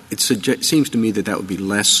 but it seems to me that would be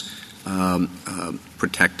less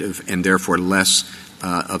protective and therefore less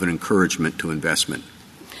of an encouragement to investment.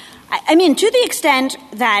 I mean, to the extent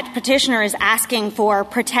that Petitioner is asking for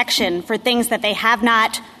protection for things that they have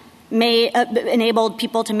not enabled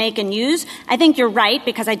people to make and use, I think you're right,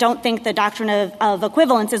 because I don't think the doctrine of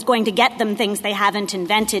equivalence is going to get them things they haven't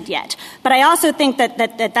invented yet. But I also think that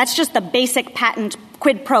that's just the basic patent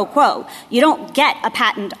quid pro quo. You don't get a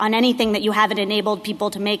patent on anything that you haven't enabled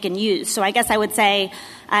people to make and use. So I guess I would say,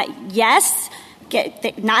 yes,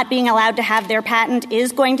 not being allowed to have their patent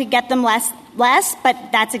is going to get them less, but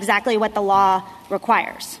that's exactly what the law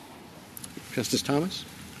requires. Justice Thomas?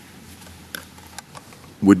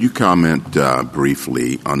 Would you comment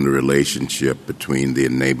briefly on the relationship between the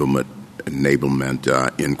enablement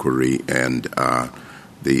inquiry and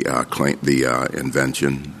the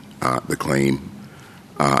invention, the claim?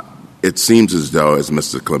 It seems as though, as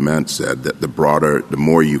Mr. Clement said, that the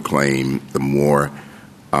more you claim, the more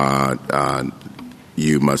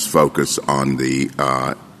you must focus on the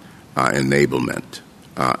enablement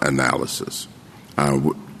analysis.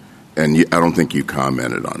 And I don't think you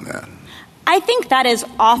commented on that. I think that is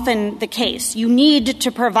often the case. You need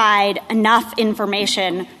to provide enough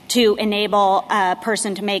information to enable a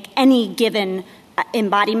person to make any given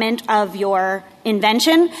embodiment of your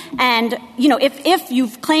invention. And, if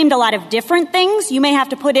you've claimed a lot of different things, you may have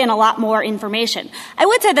to put in a lot more information. I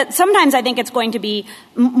would say that sometimes I think it's going to be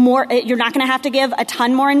more, you're not going to have to give a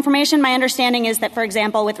ton more information. My understanding is that, for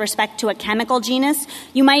example, with respect to a chemical genus,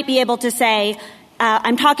 you might be able to say,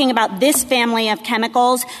 I'm talking about this family of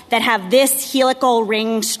chemicals that have this helical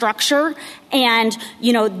ring structure, and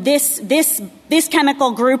this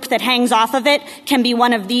chemical group that hangs off of it can be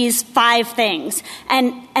one of these 5 things,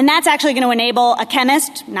 and that's actually going to enable a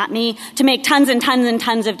chemist, not me, to make tons and tons and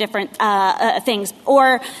tons of different things.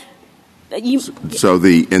 Or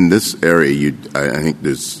in this area, I think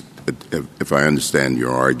there's, if I understand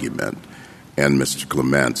your argument, and Mr.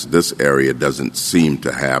 Clements, this area doesn't seem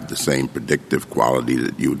to have the same predictive quality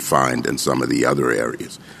that you would find in some of the other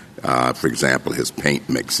areas. For example, his paint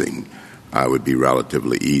mixing would be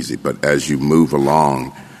relatively easy. But as you move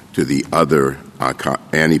along to the other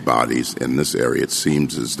antibodies in this area, it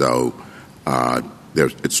seems as though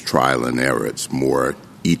it's trial and error. It's more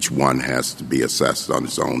each one has to be assessed on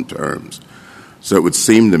its own terms. So it would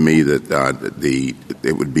seem to me that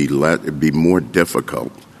it would be more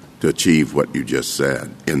difficult to achieve what you just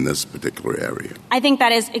said in this particular area. I think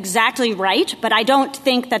that is exactly right, but I don't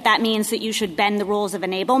think that means that you should bend the rules of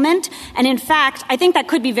enablement. And in fact, I think that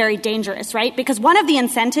could be very dangerous, right? Because one of the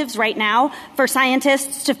incentives right now for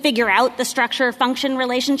scientists to figure out the structure-function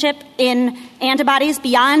relationship in antibodies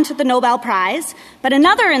beyond the Nobel Prize, but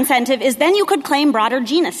another incentive is then you could claim broader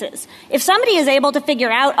genuses. If somebody is able to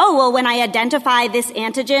figure out, when I identify this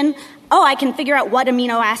antigen, I can figure out what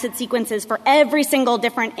amino acid sequences for every single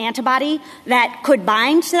different antibody that could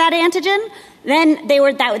bind to that antigen, then they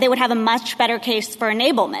would have a much better case for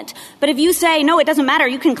enablement. But if you say, no, it doesn't matter,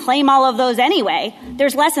 you can claim all of those anyway,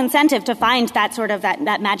 there's less incentive to find that sort of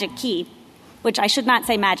that magic key, which I should not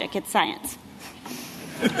say magic, it's science.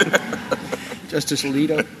 Justice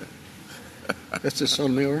Alito? Justice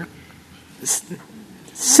Sotomayor?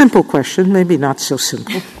 Simple question, maybe not so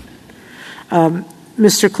simple.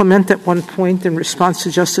 Mr. Clement, at one point, in response to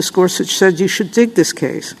Justice Gorsuch, said you should dig this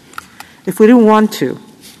case. If we didn't want to,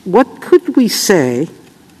 what could we say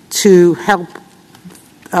to help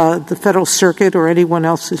the Federal Circuit or anyone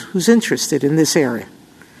else who's interested in this area?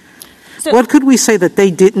 What could we say that they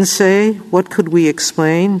didn't say? What could we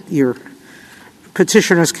explain? Your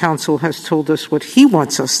petitioner's counsel has told us what he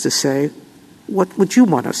wants us to say. What would you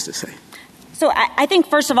want us to say? So I think,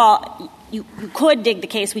 first of all, you could dig the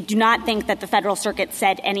case. We do not think that the Federal Circuit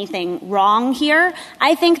said anything wrong here.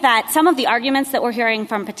 I think that some of the arguments that we're hearing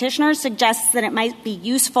from petitioners suggests that it might be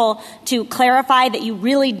useful to clarify that you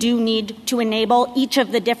really do need to enable each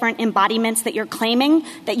of the different embodiments that you're claiming,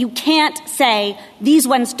 that you can't say these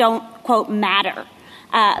ones don't, quote, matter,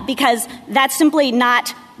 because that's simply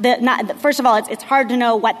not first of all, it's hard to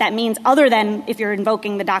know what that means other than if you're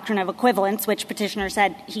invoking the doctrine of equivalence, which petitioner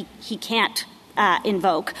said he can't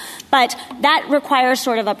invoke. But that requires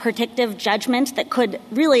sort of a predictive judgment that could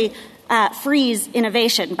really freeze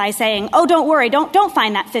innovation by saying, don't worry, don't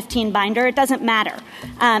find that 15 binder, it doesn't matter.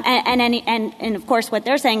 And of course what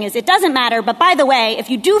they're saying is it doesn't matter, but by the way, if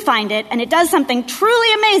you do find it and it does something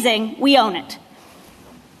truly amazing, we own it.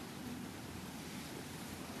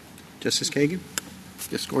 Justice Kagan?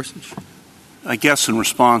 Justice Gorsuch? I guess in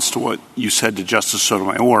response to what you said to Justice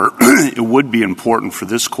Sotomayor, it would be important for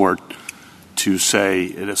this court to say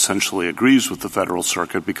it essentially agrees with the Federal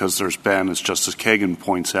Circuit because there's been, as Justice Kagan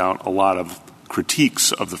points out, a lot of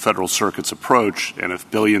critiques of the Federal Circuit's approach, and if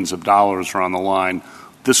billions of dollars are on the line,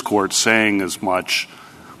 this court saying as much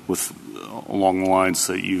along the lines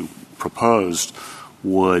that you proposed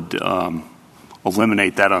would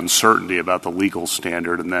eliminate that uncertainty about the legal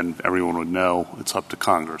standard, and then everyone would know it's up to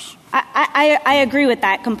Congress. I agree with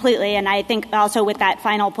that completely, and I think also with that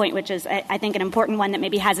final point, which is, I think, an important one that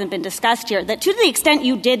maybe hasn't been discussed here, that to the extent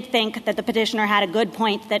you did think that the petitioner had a good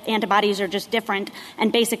point that antibodies are just different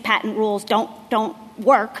and basic patent rules don't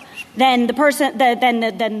work, then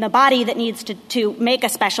the body that needs to make a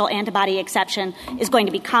special antibody exception is going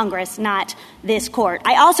to be Congress, not this court.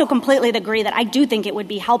 I also completely agree that I do think it would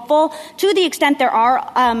be helpful to the extent there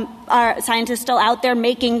are scientists still out there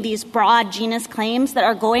making these broad genus claims that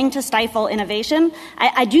are going to stifle innovation.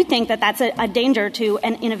 I do think that that's a danger to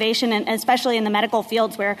an innovation, and especially in the medical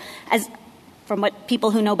fields where, as from what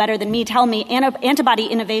people who know better than me tell me, antibody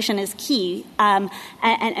innovation is key,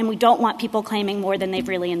 and we don't want people claiming more than they've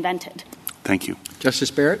really invented. Thank you.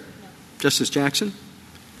 Justice Barrett? Justice Jackson?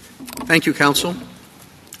 Thank you, counsel.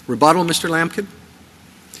 Rebuttal, Mr. Lampkin?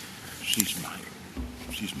 She's mine.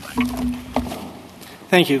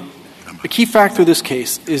 Thank you. The key fact through this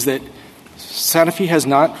case is that Sanofi has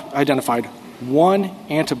not identified one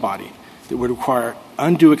antibody that would require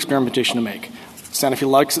undue experimentation to make. Sanofi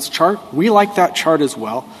likes its chart. We like that chart as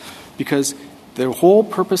well because the whole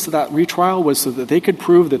purpose of that retrial was so that they could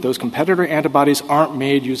prove that those competitor antibodies aren't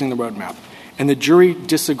made using the roadmap. And the jury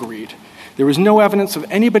disagreed. There was no evidence of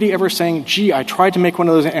anybody ever saying, gee, I tried to make one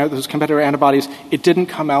of those competitor antibodies. It didn't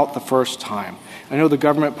come out the first time. I know the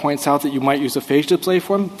government points out that you might use a phage display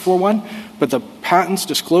for one, but the patent's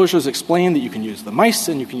disclosures explain that you can use the mice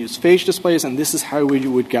and you can use phage displays, and this is how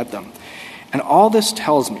you would get them. And all this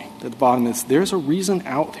tells me, at the bottom, is there's a reason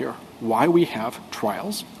out there why we have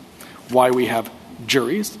trials, why we have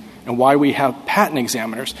juries, and why we have patent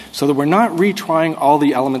examiners, so that we're not retrying all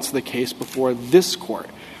the elements of the case before this court.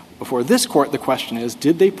 Before this court, the question is,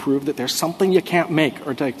 did they prove that there's something you can't make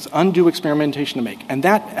or takes undue experimentation to make? And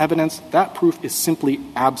that evidence, that proof is simply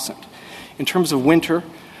absent. In terms of Winter,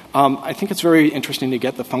 I think it's very interesting to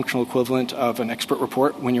get the functional equivalent of an expert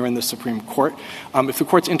report when you're in the Supreme Court. If the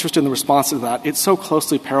court's interested in the response to that, it so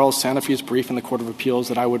closely parallels Sanofi's brief in the Court of Appeals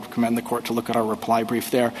that I would commend the court to look at our reply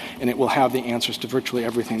brief there, and it will have the answers to virtually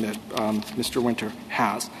everything that Mr. Winter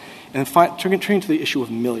has. And turning to the issue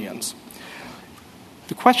of millions.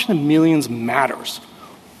 The question of millions matters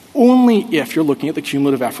only if you're looking at the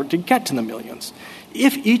cumulative effort to get to the millions.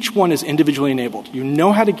 If each one is individually enabled, you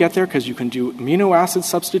know how to get there because you can do amino acid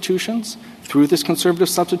substitutions. Through this conservative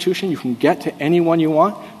substitution, you can get to any one you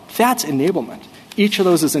want. That's enablement. Each of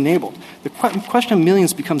those is enabled. The question of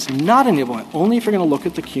millions becomes not enablement only if you're going to look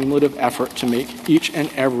at the cumulative effort to make each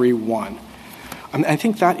and every one. I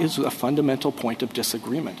think that is a fundamental point of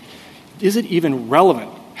disagreement. Is it even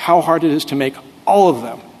relevant how hard it is to make all of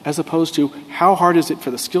them, as opposed to how hard is it for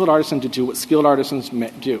the skilled artisan to do what skilled artisans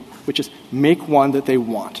do, which is make one that they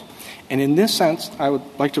want. And in this sense, I would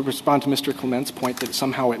like to respond to Mr. Clement's point that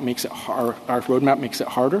somehow it makes it our roadmap makes it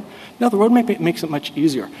harder. No, the roadmap makes it much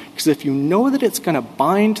easier, because if you know that it's going to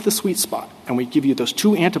bind to the sweet spot, and we give you those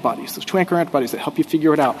two anchor antibodies that help you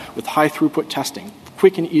figure it out with high-throughput testing,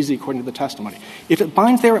 quick and easy according to the testimony. If it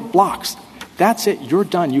binds there, it blocks. That's it. You're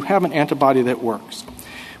done. You have an antibody that works.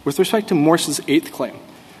 With respect to Morse's 8th claim,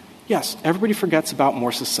 yes, everybody forgets about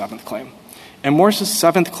Morse's 7th claim. And Morse's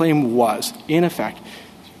 7th claim was, in effect,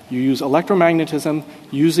 you use electromagnetism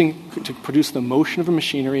to produce the motion of a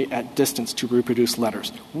machinery at distance to reproduce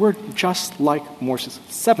letters. We're just like Morse's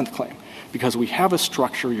 7th claim because we have a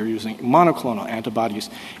structure, you're using monoclonal antibodies,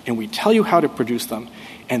 and we tell you how to produce them.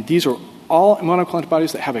 And these are all monoclonal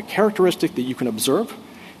antibodies that have a characteristic that you can observe,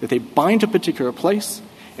 that they bind to a particular place,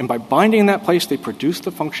 and by binding in that place, they produce the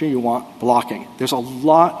function you want, blocking. There's a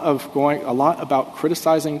lot about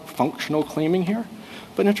criticizing functional claiming here.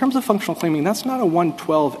 But in terms of functional claiming, that's not a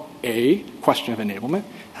 112A question of enablement.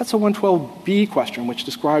 That's a 112B question, which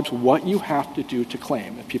describes what you have to do to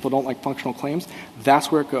claim. If people don't like functional claims, that's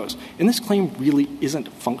where it goes. And this claim really isn't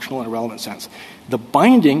functional in a relevant sense. The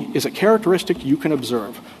binding is a characteristic you can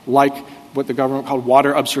observe, like what the government called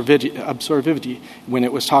water absorbivity when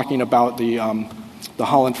it was talking about the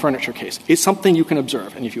Holland furniture case. It's something you can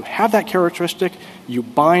observe. And if you have that characteristic, you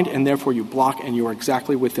bind and therefore you block, and you are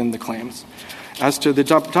exactly within the claims. As to the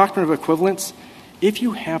doctrine of equivalence, if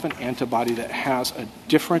you have an antibody that has a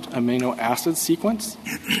different amino acid sequence,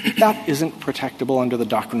 that isn't protectable under the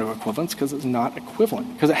doctrine of equivalence because it's not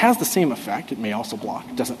equivalent. Because it has the same effect. It may also block.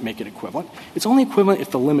 It doesn't make it equivalent. It's only equivalent if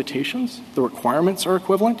the limitations, the requirements are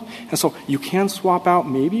equivalent. And so you can swap out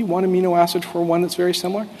maybe one amino acid for one that's very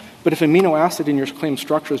similar. But if amino acid in your claim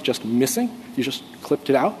structure is just missing, you just clipped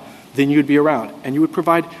it out, then you'd be around. And you would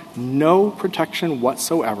provide no protection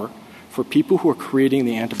whatsoever for people who are creating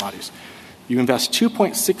the antibodies. You invest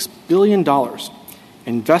 $2.6 billion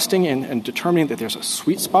investing in and determining that there's a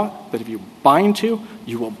sweet spot that if you bind to,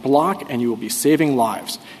 you will block and you will be saving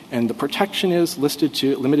lives. And the protection is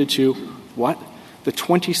limited to what? The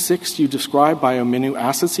 26 you described by amino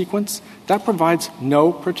acid sequence, that provides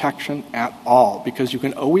no protection at all because you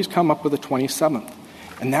can always come up with a 27th.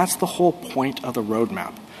 And that's the whole point of the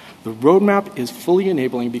roadmap. The roadmap is fully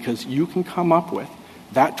enabling because you can come up with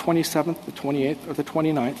that 27th, the 28th, or the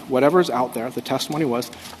 29th, whatever's out there, the testimony was,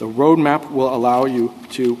 the roadmap will allow you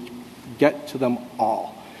to get to them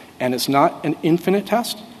all. And it's not an infinite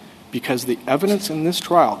test because the evidence in this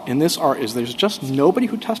trial, in this art, is there's just nobody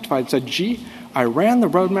who testified and said, gee, I ran the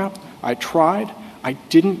roadmap, I tried, I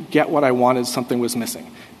didn't get what I wanted, something was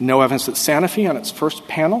missing. No evidence that Sanofi on its first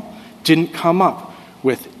panel didn't come up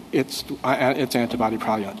with its antibody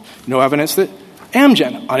Praluent. No evidence that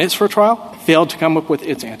Amgen, on its first trial, failed to come up with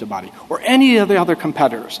its antibody, or any of the other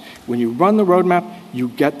competitors. When you run the roadmap, you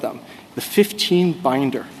get them. The 15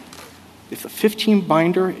 binder. If the 15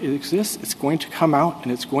 binder exists, it's going to come out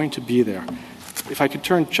and it's going to be there. If I could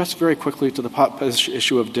turn just very quickly to the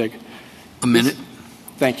issue of DIG. A minute.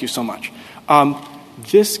 Thank you so much.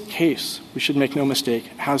 This case, we should make no mistake,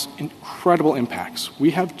 has incredible impacts.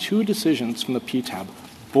 We have 2 decisions from the PTAB,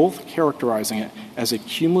 both characterizing it as a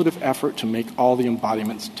cumulative effort to make all the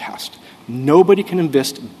embodiments test. Nobody can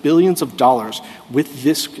invest billions of dollars with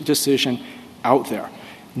this decision out there.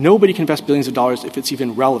 Nobody can invest billions of dollars if it's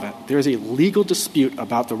even relevant. There is a legal dispute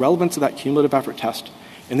about the relevance of that cumulative effort test,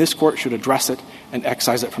 and this Court should address it and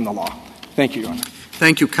excise it from the law. Thank you, Your Honor.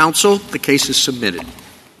 Thank you, counsel. The case is submitted.